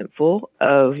resentful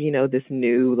of, this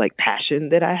new passion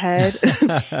that I had,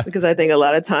 because I think a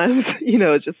lot of times,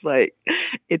 it's just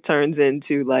it turns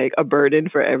into a burden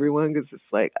for everyone because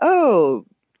it's oh,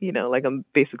 I'm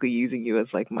basically using you as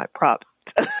my prop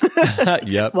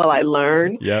Yep. while I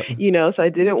learn, Yep. So I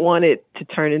didn't want it to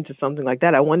turn into something like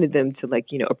that. I wanted them to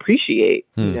appreciate,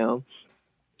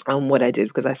 what I did,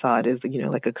 because I saw it as,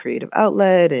 like a creative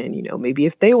outlet. And, maybe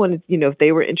if they wanted, if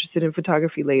they were interested in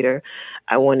photography later,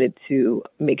 I wanted to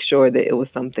make sure that it was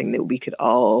something that we could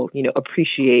all,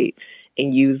 appreciate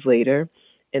and use later.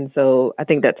 And so I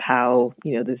think that's how,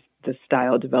 this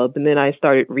style developed. And then I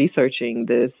started researching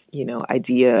this,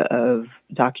 idea of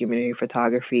documentary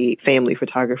photography, family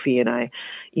photography. And I,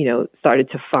 started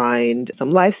to find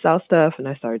some lifestyle stuff, and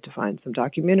I started to find some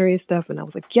documentary stuff. And I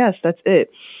was like, yes, that's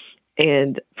it.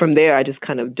 And from there, I just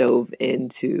kind of dove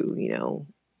into,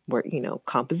 work,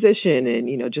 composition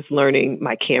and, just learning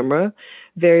my camera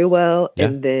very well. Yeah.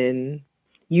 And then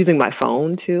using my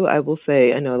phone too. I will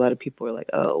say, I know a lot of people are like,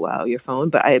 oh, wow, your phone.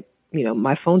 But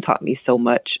my phone taught me so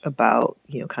much about,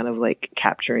 kind of like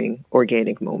capturing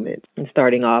organic moments and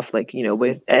starting off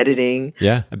with editing.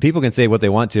 Yeah. And people can say what they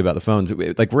want to about the phones.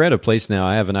 Like, we're at a place now,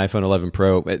 I have an iPhone 11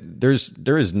 Pro. There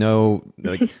is no,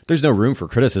 there's no room for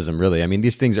criticism, really. I mean,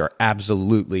 these things are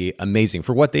absolutely amazing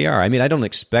for what they are. I mean, I don't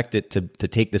expect it to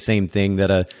take the same thing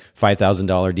that a $5,000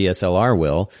 DSLR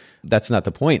will. That's not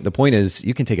the point. The point is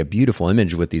you can take a beautiful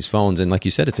image with these phones. And like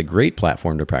you said, it's a great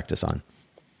platform to practice on.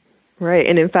 Right.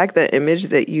 And in fact, the image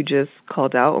that you just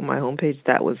called out on my homepage,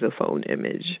 that was a phone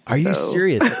image. Are you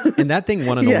serious? And that thing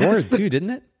won an award too, didn't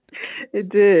it? It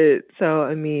did. So,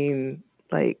 I mean,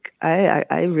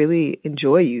 I really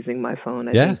enjoy using my phone.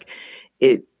 I think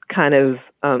it kind of,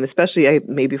 especially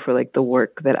maybe for the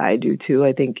work that I do too,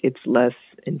 I think it's less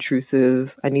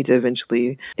intrusive. I need to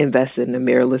eventually invest in a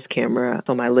mirrorless camera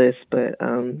on my list. But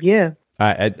yeah.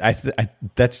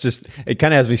 That's just, it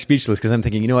kind of has me speechless, because I'm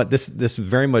thinking, this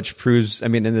very much proves,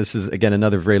 and this is, again,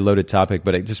 another very loaded topic,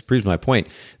 but it just proves my point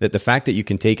that the fact that you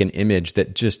can take an image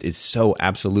that just is so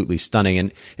absolutely stunning,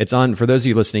 and it's on, for those of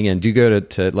you listening in, do go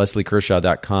to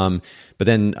LeslieKershaw.com, but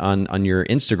then on your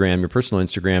Instagram, your personal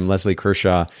Instagram, Leslie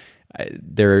Kershaw,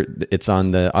 it's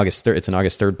on the August 3rd, it's an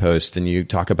August 3rd post, and you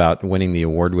talk about winning the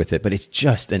award with it, but it's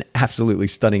just an absolutely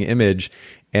stunning image.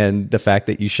 And the fact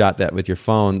that you shot that with your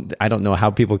phone, I don't know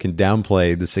how people can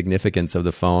downplay the significance of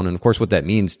the phone. And of course, what that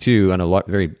means too, on a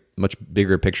very much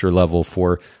bigger picture level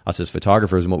for us as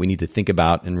photographers, and what we need to think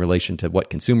about in relation to what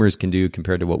consumers can do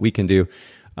compared to what we can do.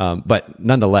 But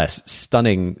nonetheless,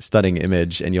 stunning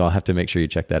image, and you all have to make sure you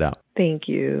check that out. Thank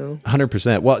you.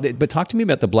 100%. Well, but talk to me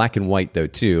about the black and white though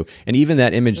too, and even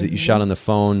that image that you shot on the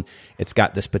phone. It's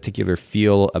got this particular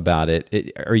feel about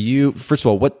it. Are you, first of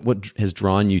all, what has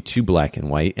drawn you to black and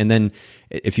white, and then,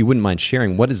 if you wouldn't mind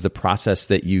sharing, what is the process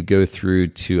that you go through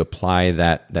to apply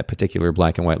that particular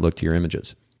black and white look to your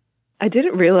images? I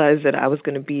didn't realize that I was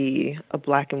going to be a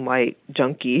black and white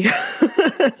junkie.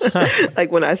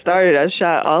 When I started, I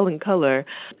shot all in color,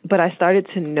 but I started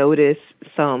to notice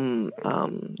some,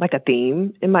 a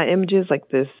theme in my images, like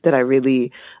this, that I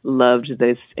really loved,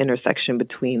 this intersection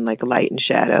between light and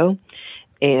shadow.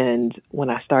 And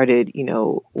when I started,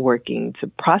 working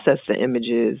to process the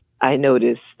images, I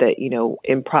noticed that,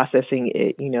 in processing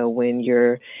it, when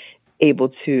you're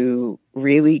able to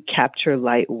really capture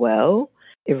light well,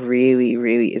 it really,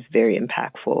 really is very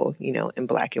impactful, in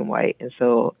black and white. And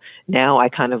so now I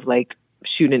kind of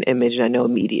shoot an image and I know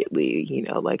immediately,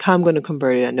 how I'm going to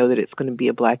convert it. I know that it's going to be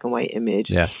a black and white image.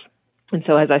 Yeah. And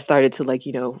so as I started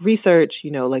to research,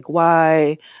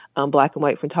 why black and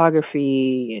white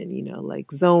photography and,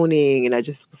 zoning. And I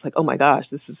just was like, oh my gosh,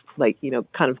 this is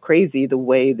kind of crazy the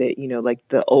way that,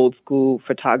 the old school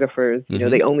photographers,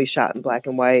 they only shot in black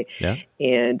and white,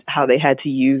 and how they had to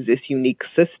use this unique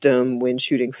system when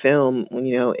shooting film,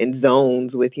 in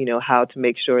zones with, how to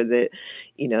make sure that,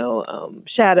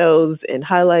 shadows and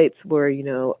highlights were,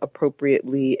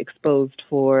 appropriately exposed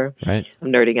for. Right. I'm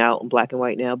nerding out on black and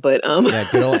white now, but yeah,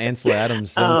 good old Ansel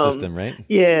Adams zone system, right?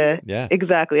 Yeah,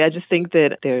 exactly. I just think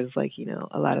that there's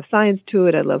a lot of science to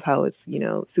it. I love how it's,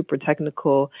 super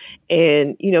technical.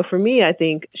 And, for me, I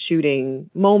think shooting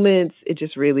moments, it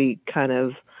just really kind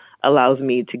of allows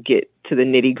me to get to the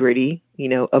nitty gritty,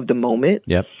 of the moment.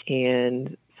 Yep.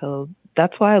 And so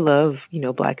that's why I love,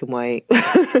 black and white.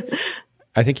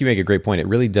 I think you make a great point. It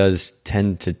really does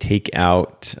tend to take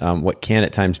out what can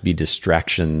at times be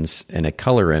distractions in a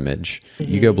color image.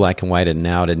 Mm-hmm. You go black and white, and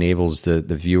now it enables the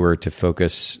viewer to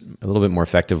focus a little bit more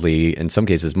effectively, in some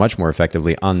cases much more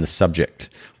effectively, on the subject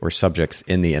or subjects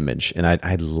in the image. And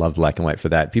I love black and white for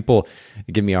that. People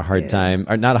give me a hard time,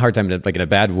 or not a hard time in a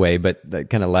bad way, but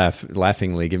kind of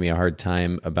laughingly give me a hard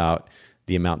time about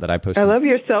the amount that I posted. I love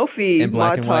your selfie in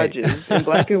black and white. in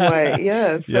black and white.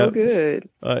 Yeah, so good.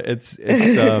 It's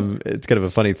kind of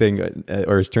a funny thing,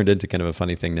 or it's turned into kind of a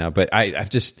funny thing now. But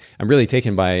I'm really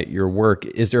taken by your work.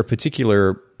 Is there a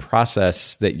particular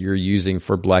process that you're using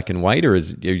for black and white, or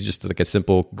is it just like a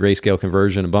simple grayscale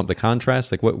conversion and bump the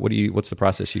contrast? Like what's the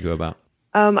process you go about?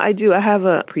 I do. I have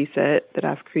a preset that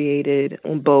I've created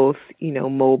on both,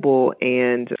 mobile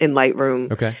and in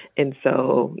Lightroom. Okay. And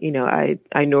so,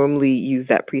 I normally use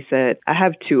that preset. I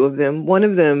have two of them. One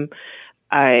of them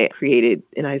I created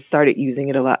and I started using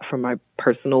it a lot for my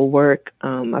personal work.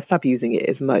 I stopped using it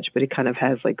as much, but it kind of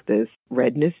has like this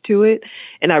redness to it.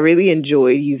 And I really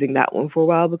enjoyed using that one for a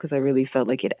while because I really felt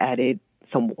like it added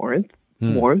some warmth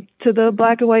to the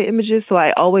black and white images. So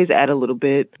I always add a little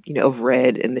bit, of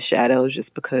red in the shadows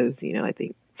just because, I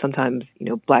think sometimes,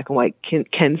 black and white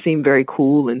can seem very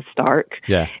cool and stark.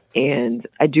 Yeah. And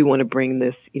I do want to bring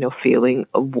this, feeling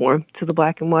of warmth to the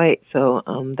black and white. So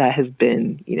that has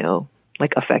been,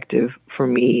 like effective for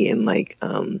me in like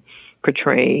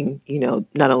portraying,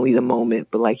 not only the moment,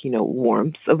 but like,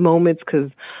 warmth of moments. Because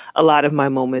a lot of my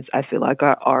moments I feel like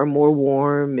are more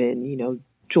warm and,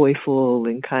 joyful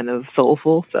and kind of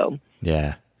soulful. So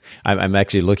yeah, I'm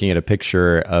actually looking at a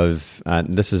picture of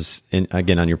this is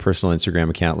again on your personal Instagram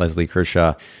account, Leslie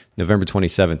Kershaw, November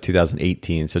 27th,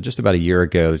 2018. So just about a year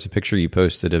ago. There's a picture you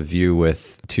posted of you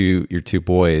with two of your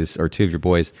boys.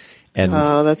 And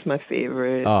that's my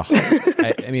favorite. Oh,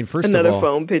 I mean, first another of all,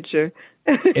 phone picture.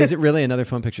 Is it really another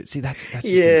phone picture? See, that's just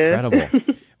incredible.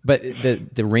 But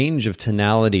the range of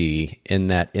tonality in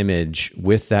that image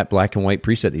with that black and white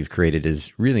preset that you've created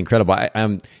is really incredible.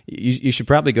 You should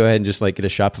probably go ahead and just like get a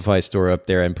Shopify store up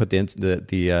there and put the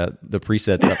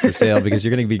presets up for sale because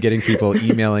you're going to be getting people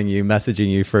emailing you,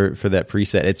 messaging you for that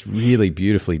preset. It's really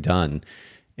beautifully done.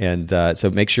 And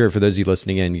so make sure for those of you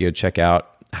listening in, you go check out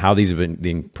how these have been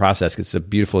being processed. It's a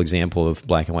beautiful example of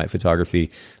black and white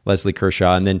photography, Leslie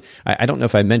Kershaw. And then I don't know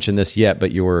if I mentioned this yet,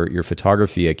 but your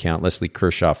photography account, Leslie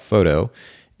Kershaw Photo,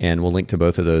 and we'll link to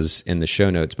both of those in the show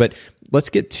notes. But let's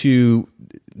get to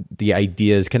the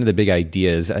ideas, kind of the big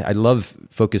ideas. I love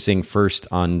focusing first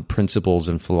on principles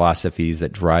and philosophies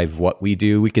that drive what we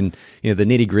do. We can, the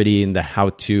nitty gritty and the how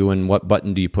to and what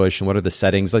button do you push and what are the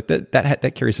settings, like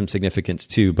that carries some significance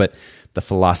too. But the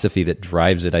philosophy that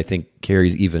drives it, I think,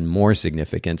 carries even more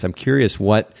significance. I'm curious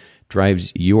what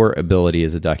drives your ability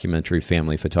as a documentary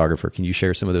family photographer. Can you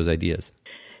share some of those ideas?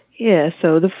 Yeah,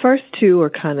 so the first two are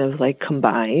kind of like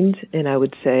combined, and I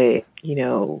would say,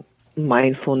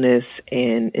 mindfulness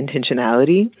and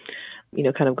intentionality,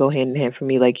 kind of go hand in hand for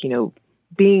me, like,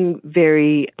 being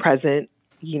very present,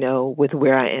 with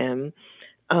where I am.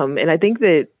 And I think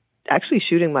that actually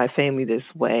shooting my family this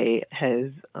way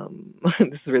has,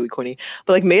 this is really corny,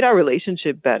 but like made our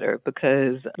relationship better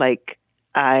because like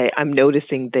I'm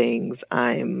noticing things,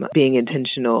 I'm being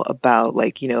intentional about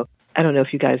like, I don't know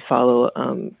if you guys follow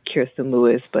Kirsten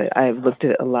Lewis, but I've looked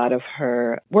at a lot of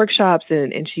her workshops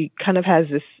and she kind of has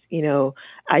this,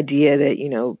 idea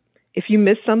that, if you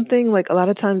miss something, like a lot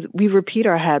of times we repeat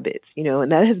our habits,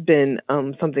 and that has been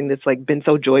something that's like been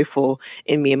so joyful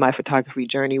in me in my photography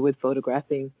journey with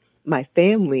photographing my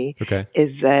family. Okay.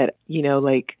 Is that,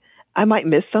 like I might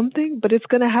miss something, but it's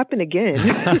going to happen again,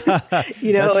 That's and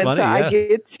funny, so yeah. I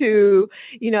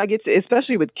get to,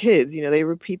 especially with kids, they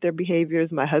repeat their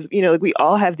behaviors. My husband, like we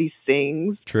all have these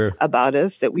things True. about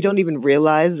us that we don't even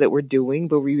realize that we're doing,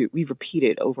 but we repeat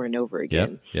it over and over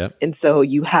again. Yep. And so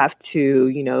you have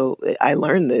to, I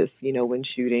learned this, when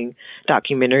shooting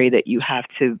documentary that you have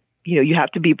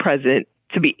to be present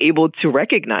to be able to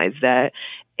recognize that.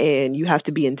 And you have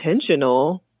to be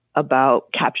intentional about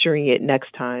capturing it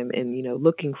next time and,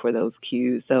 looking for those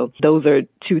cues. So those are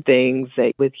two things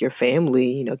that with your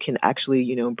family, can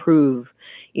actually, improve,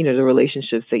 the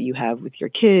relationships that you have with your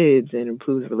kids and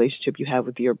improve the relationship you have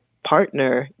with your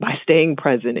partner by staying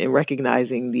present and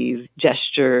recognizing these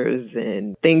gestures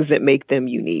and things that make them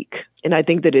unique. And I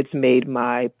think that it's made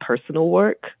my personal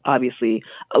work, obviously,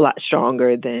 a lot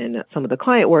stronger than some of the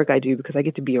client work I do because I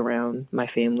get to be around my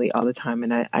family all the time.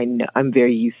 And I know I'm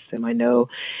very used to them. I know,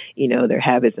 their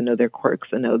habits. I know their quirks.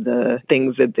 I know the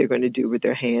things that they're going to do with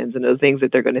their hands. I know the things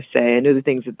that they're going to say. I know the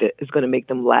things that is going to make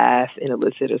them laugh and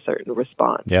elicit a certain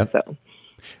response. Yeah. So.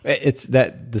 It's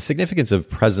that the significance of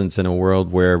presence in a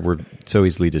world where we're so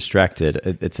easily distracted.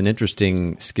 It's an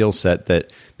interesting skill set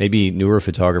that maybe newer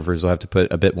photographers will have to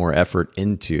put a bit more effort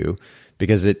into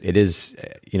because it is,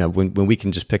 when we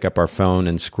can just pick up our phone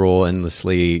and scroll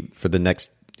endlessly for the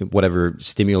next whatever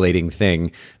stimulating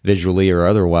thing visually or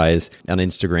otherwise on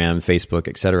Instagram, Facebook,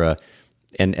 etc.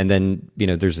 And then,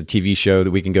 there's a TV show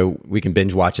that we can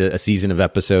binge watch a season of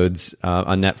episodes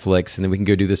on Netflix, and then we can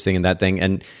go do this thing and that thing.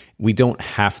 And we don't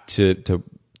have to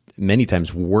many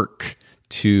times work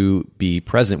to be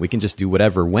present. We can just do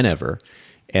whatever, whenever.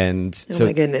 And oh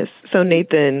my goodness. So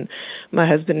Nathan, my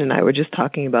husband and I were just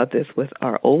talking about this with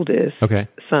our oldest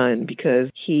son, because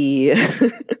he,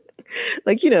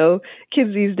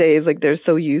 kids these days, they're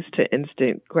so used to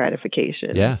instant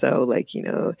gratification. Yeah. So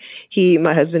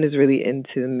my husband is really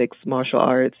into mixed martial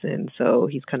arts. And so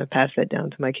he's kind of passed that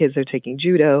down to my kids. They're taking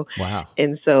judo. Wow.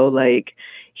 And so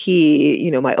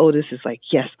he, my oldest is like,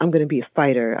 yes, I'm going to be a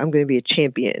fighter. I'm going to be a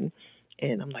champion.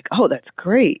 And I'm like, oh, that's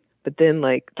great. But then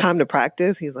time to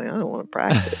practice, he's like, I don't want to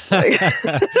practice.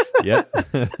 Yeah.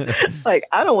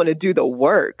 I don't want to do the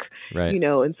work, right.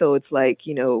 And so it's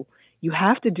you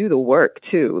have to do the work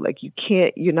too.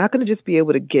 You're not going to just be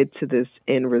able to get to this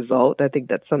end result. I think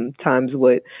that's sometimes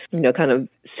what, kind of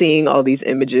seeing all these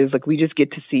images, we just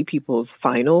get to see people's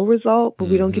final result, but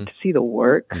we don't get to see the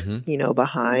work,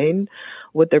 behind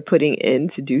what they're putting in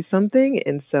to do something.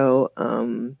 And so,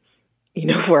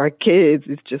 for our kids,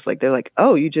 it's just they're like,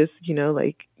 oh, you just,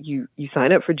 you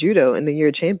sign up for judo and then you're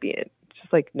a champion. It's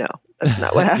just no, that's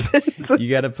not what happens. You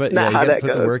got to put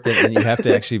the work in, and you have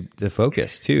to actually to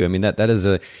focus too. I mean, that is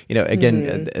a,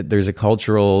 again, there's a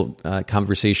cultural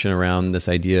conversation around this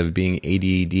idea of being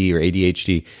ADD or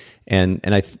ADHD. And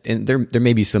there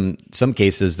may be some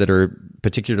cases that are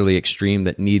particularly extreme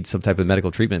that need some type of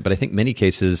medical treatment, but I think many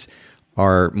cases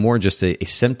are more just a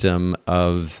symptom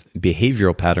of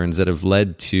behavioral patterns that have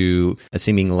led to a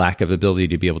seeming lack of ability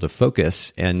to be able to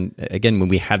focus. And again, when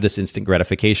we have this instant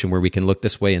gratification where we can look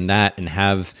this way and that and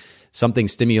have something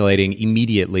stimulating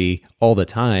immediately all the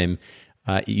time,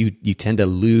 you tend to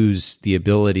lose the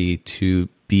ability to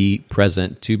be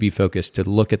present, to be focused, to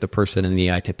look at the person in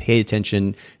the eye, to pay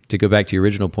attention, to go back to your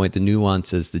original point, the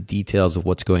nuances, the details of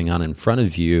what's going on in front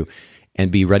of you, and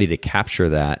be ready to capture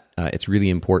that. It's really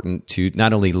important to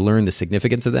not only learn the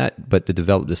significance of that, but to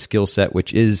develop the skill set,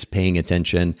 which is paying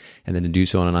attention, and then to do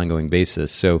so on an ongoing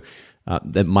basis. So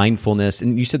the mindfulness,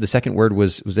 and you said the second word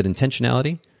was it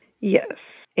intentionality? Yes.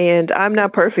 And I'm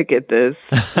not perfect at this,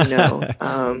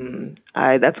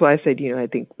 that's why I said, I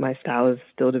think my style is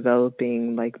still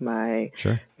developing. My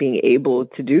being able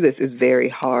to do this is very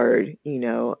hard.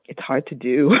 It's hard to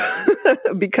do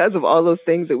because of all those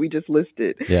things that we just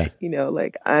listed. Yeah.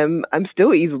 I'm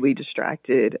still easily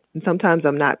distracted, and sometimes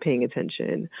I'm not paying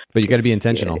attention. But you got to be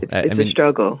intentional. It's a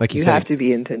struggle. Like you said, have to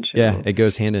be intentional. Yeah, it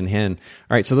goes hand in hand.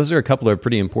 All right, so those are a couple of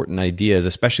pretty important ideas,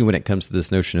 especially when it comes to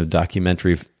this notion of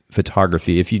documentary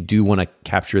photography. If you do want to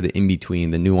capture the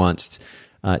in-between, the nuanced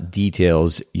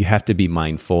details, you have to be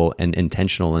mindful and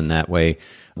intentional in that way.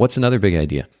 What's another big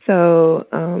idea? So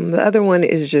the other one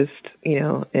is just,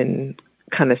 and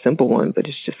kind of simple one, but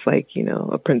it's just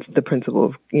the principle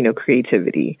of,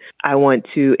 creativity. I want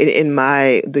to, in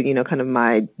my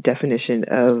definition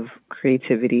of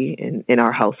creativity in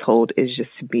our household is just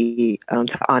to be,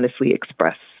 to honestly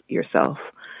express yourself.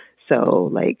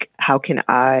 So how can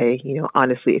I,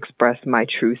 honestly express my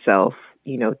true self,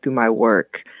 through my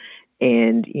work?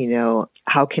 And,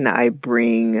 how can I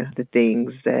bring the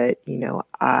things that,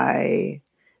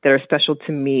 that are special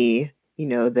to me,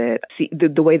 that see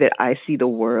the way that I see the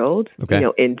world,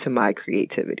 into my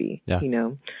creativity,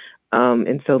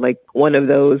 and so one of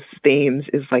those themes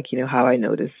is how I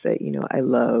notice that, I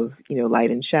love,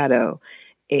 light and shadow.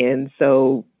 And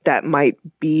so that might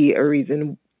be a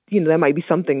reason, that might be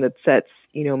something that sets,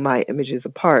 my images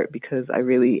apart, because I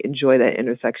really enjoy that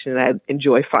intersection. And I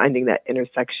enjoy finding that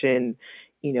intersection,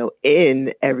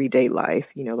 in everyday life,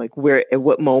 where, at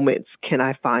what moments can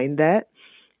I find that?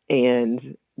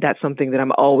 And that's something that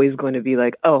I'm always going to be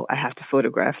oh, I have to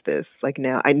photograph this.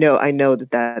 Now I know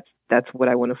that's what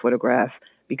I want to photograph,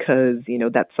 because,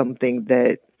 that's something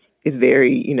that is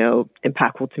very,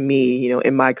 impactful to me,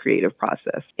 in my creative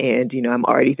process. And, I'm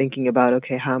already thinking about,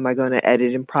 okay, how am I going to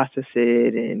edit and process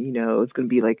it? And, it's going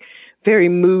to be very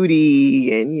moody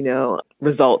and,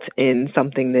 result in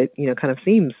something that, kind of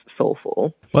seems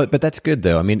soulful. But that's good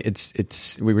though. I mean,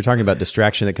 it's, we were talking about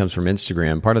distraction that comes from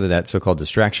Instagram. Part of that so-called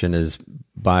distraction is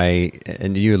by,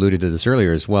 and you alluded to this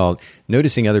earlier as well,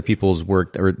 noticing other people's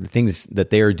work or things that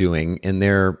they are doing in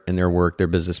their work, their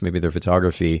business, maybe their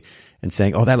photography, and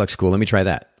saying, oh, that looks cool. Let me try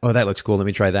that. Oh, that looks cool. Let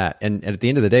me try that. And at the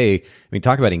end of the day,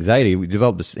 talk about anxiety. We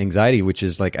develop this anxiety, which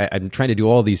is I'm trying to do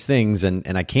all these things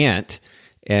and I can't.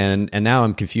 And now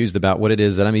I'm confused about what it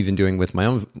is that I'm even doing with my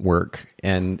own work.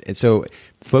 And so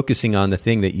focusing on the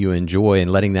thing that you enjoy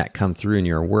and letting that come through in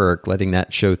your work, letting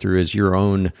that show through as your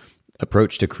own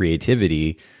approach to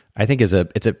creativity, I think it's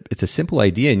a simple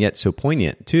idea and yet so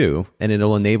poignant too, and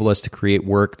it'll enable us to create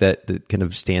work that kind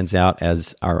of stands out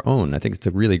as our own. I think it's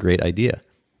a really great idea.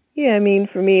 Yeah, I mean,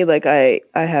 for me, like I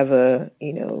have a,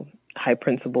 high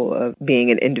principle of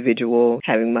being an individual,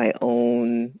 having my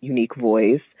own unique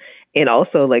voice. And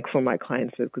also, like, for my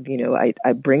clients,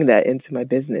 I bring that into my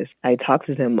business. I talk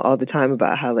to them all the time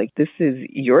about how, like, this is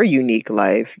your unique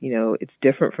life. It's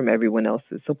different from everyone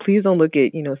else's. So please don't look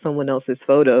at, someone else's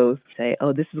photos, say,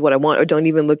 oh, this is what I want. Or don't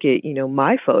even look at,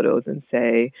 my photos and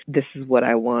say, this is what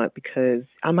I want, because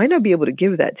I might not be able to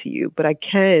give that to you, but I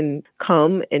can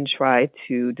come and try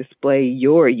to display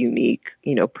your unique,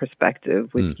 perspective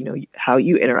with, how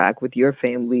you interact with your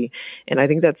family. And I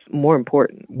think that's more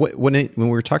important. When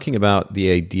we're talking about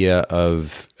the idea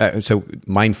of so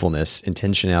mindfulness,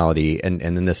 intentionality, and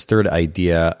then this third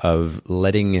idea of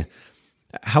letting,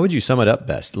 how would you sum it up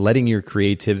best? Letting your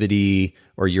creativity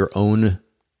or your own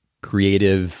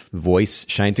creative voice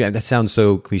shine through. That sounds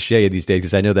so cliche these days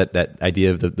because I know that idea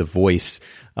of the voice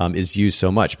is used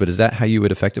so much. But is that how you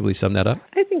would effectively sum that up?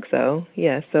 I think so.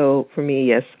 Yeah. So for me,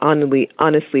 yes, honestly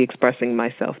expressing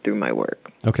myself through my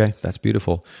work. Okay, that's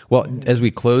beautiful. Well, as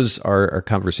we close our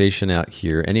conversation out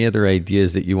here, any other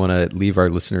ideas that you want to leave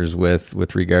our listeners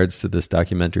with regards to this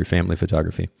documentary, Family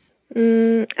Photography?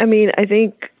 I mean, I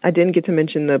think I didn't get to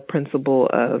mention the principle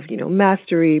of,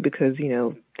 mastery because,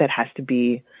 that has to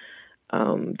be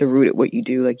the root at what you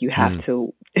do. Like, you have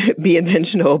to be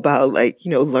intentional about, like,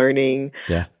 learning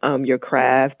your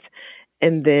craft.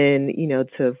 And then,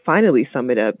 to finally sum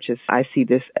it up, just I see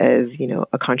this as,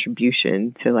 a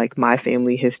contribution to, like, my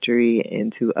family history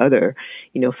and to other,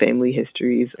 family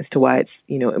histories as to why it's,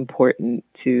 important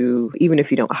to, even if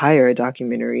you don't hire a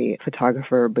documentary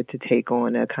photographer, but to take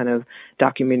on a kind of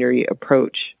documentary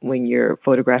approach when you're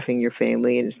photographing your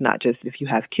family. And it's not just if you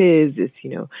have kids, it's,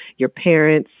 your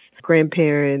parents,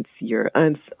 grandparents, your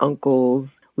aunts, uncles.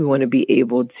 We want to be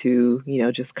able to,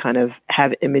 just kind of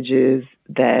have images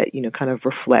that, kind of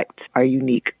reflect our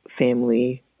unique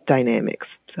family dynamics.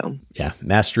 So, yeah,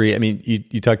 mastery. I mean,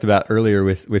 you talked about earlier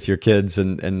with your kids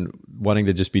and wanting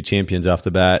to just be champions off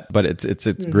the bat, but it's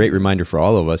a great reminder for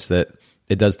all of us that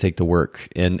it does take the work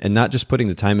and not just putting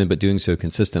the time in, but doing so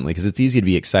consistently, because it's easy to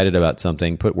be excited about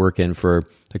something, put work in for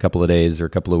a couple of days or a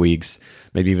couple of weeks,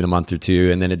 maybe even a month or two,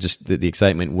 and then it just the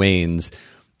excitement wanes.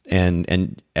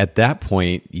 And at that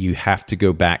point, you have to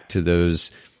go back to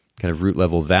those kind of root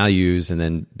level values and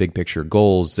then big picture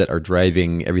goals that are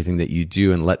driving everything that you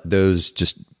do, and let those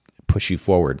just push you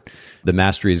forward. The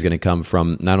mastery is going to come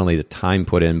from not only the time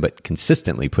put in, but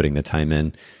consistently putting the time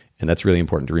in. And that's really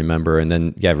important to remember. And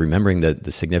then, remembering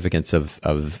the significance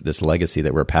of this legacy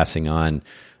that we're passing on.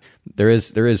 There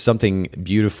is something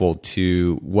beautiful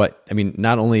to what, I mean,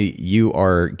 not only you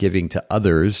are giving to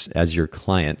others as your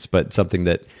clients, but something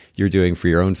that you're doing for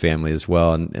your own family as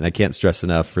well. And I can't stress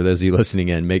enough, for those of you listening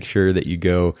in, make sure that you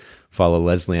go follow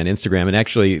Leslie on Instagram. And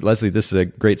actually, Leslie, this is a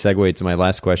great segue to my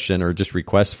last question or just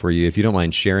request for you. If you don't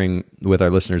mind sharing with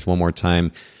our listeners one more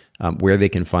time where they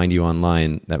can find you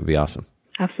online, that would be awesome.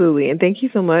 Absolutely. And thank you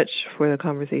so much for the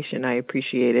conversation. I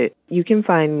appreciate it. You can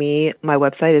find me. My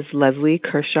website is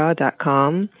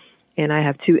lesliekershaw.com. And I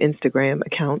have 2 Instagram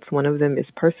accounts. One of them is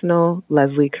personal,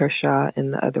 Leslie Kershaw,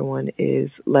 and the other one is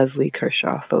Leslie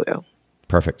Kershaw Photo.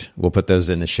 Perfect. We'll put those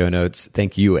in the show notes.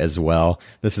 Thank you as well.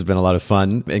 This has been a lot of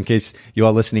fun. In case you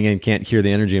all listening in can't hear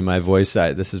the energy in my voice,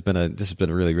 this has been a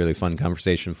really, really fun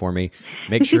conversation for me.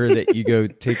 Make sure that you go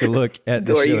take a look at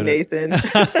the show notes. Nathan.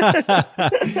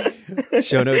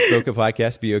 Show notes, Bokeh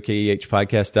Podcast, BOKEH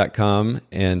podcast.com.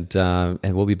 And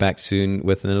we'll be back soon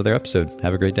with another episode.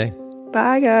 Have a great day.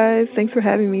 Bye, guys. Thanks for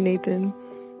having me, Nathan.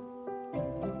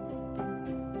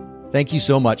 Thank you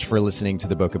so much for listening to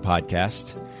the Bokeh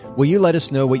Podcast. Will you let us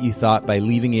know what you thought by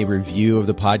leaving a review of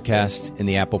the podcast in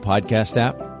the Apple Podcast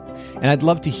app? And I'd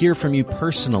love to hear from you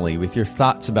personally with your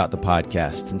thoughts about the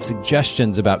podcast and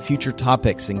suggestions about future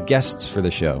topics and guests for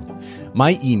the show.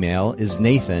 My email is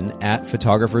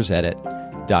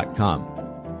nathan@photographersedit.com.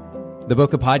 The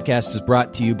Bokeh Podcast is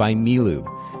brought to you by Miilu,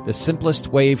 the simplest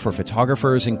way for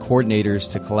photographers and coordinators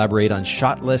to collaborate on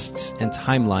shot lists and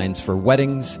timelines for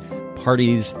weddings,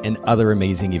 parties, and other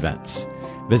amazing events.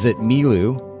 Visit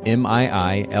Miilu,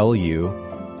 MIILU.com.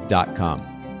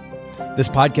 This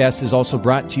podcast is also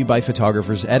brought to you by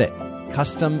Photographers Edit,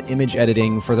 custom image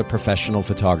editing for the professional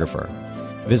photographer.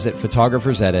 Visit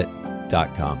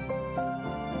photographersedit.com.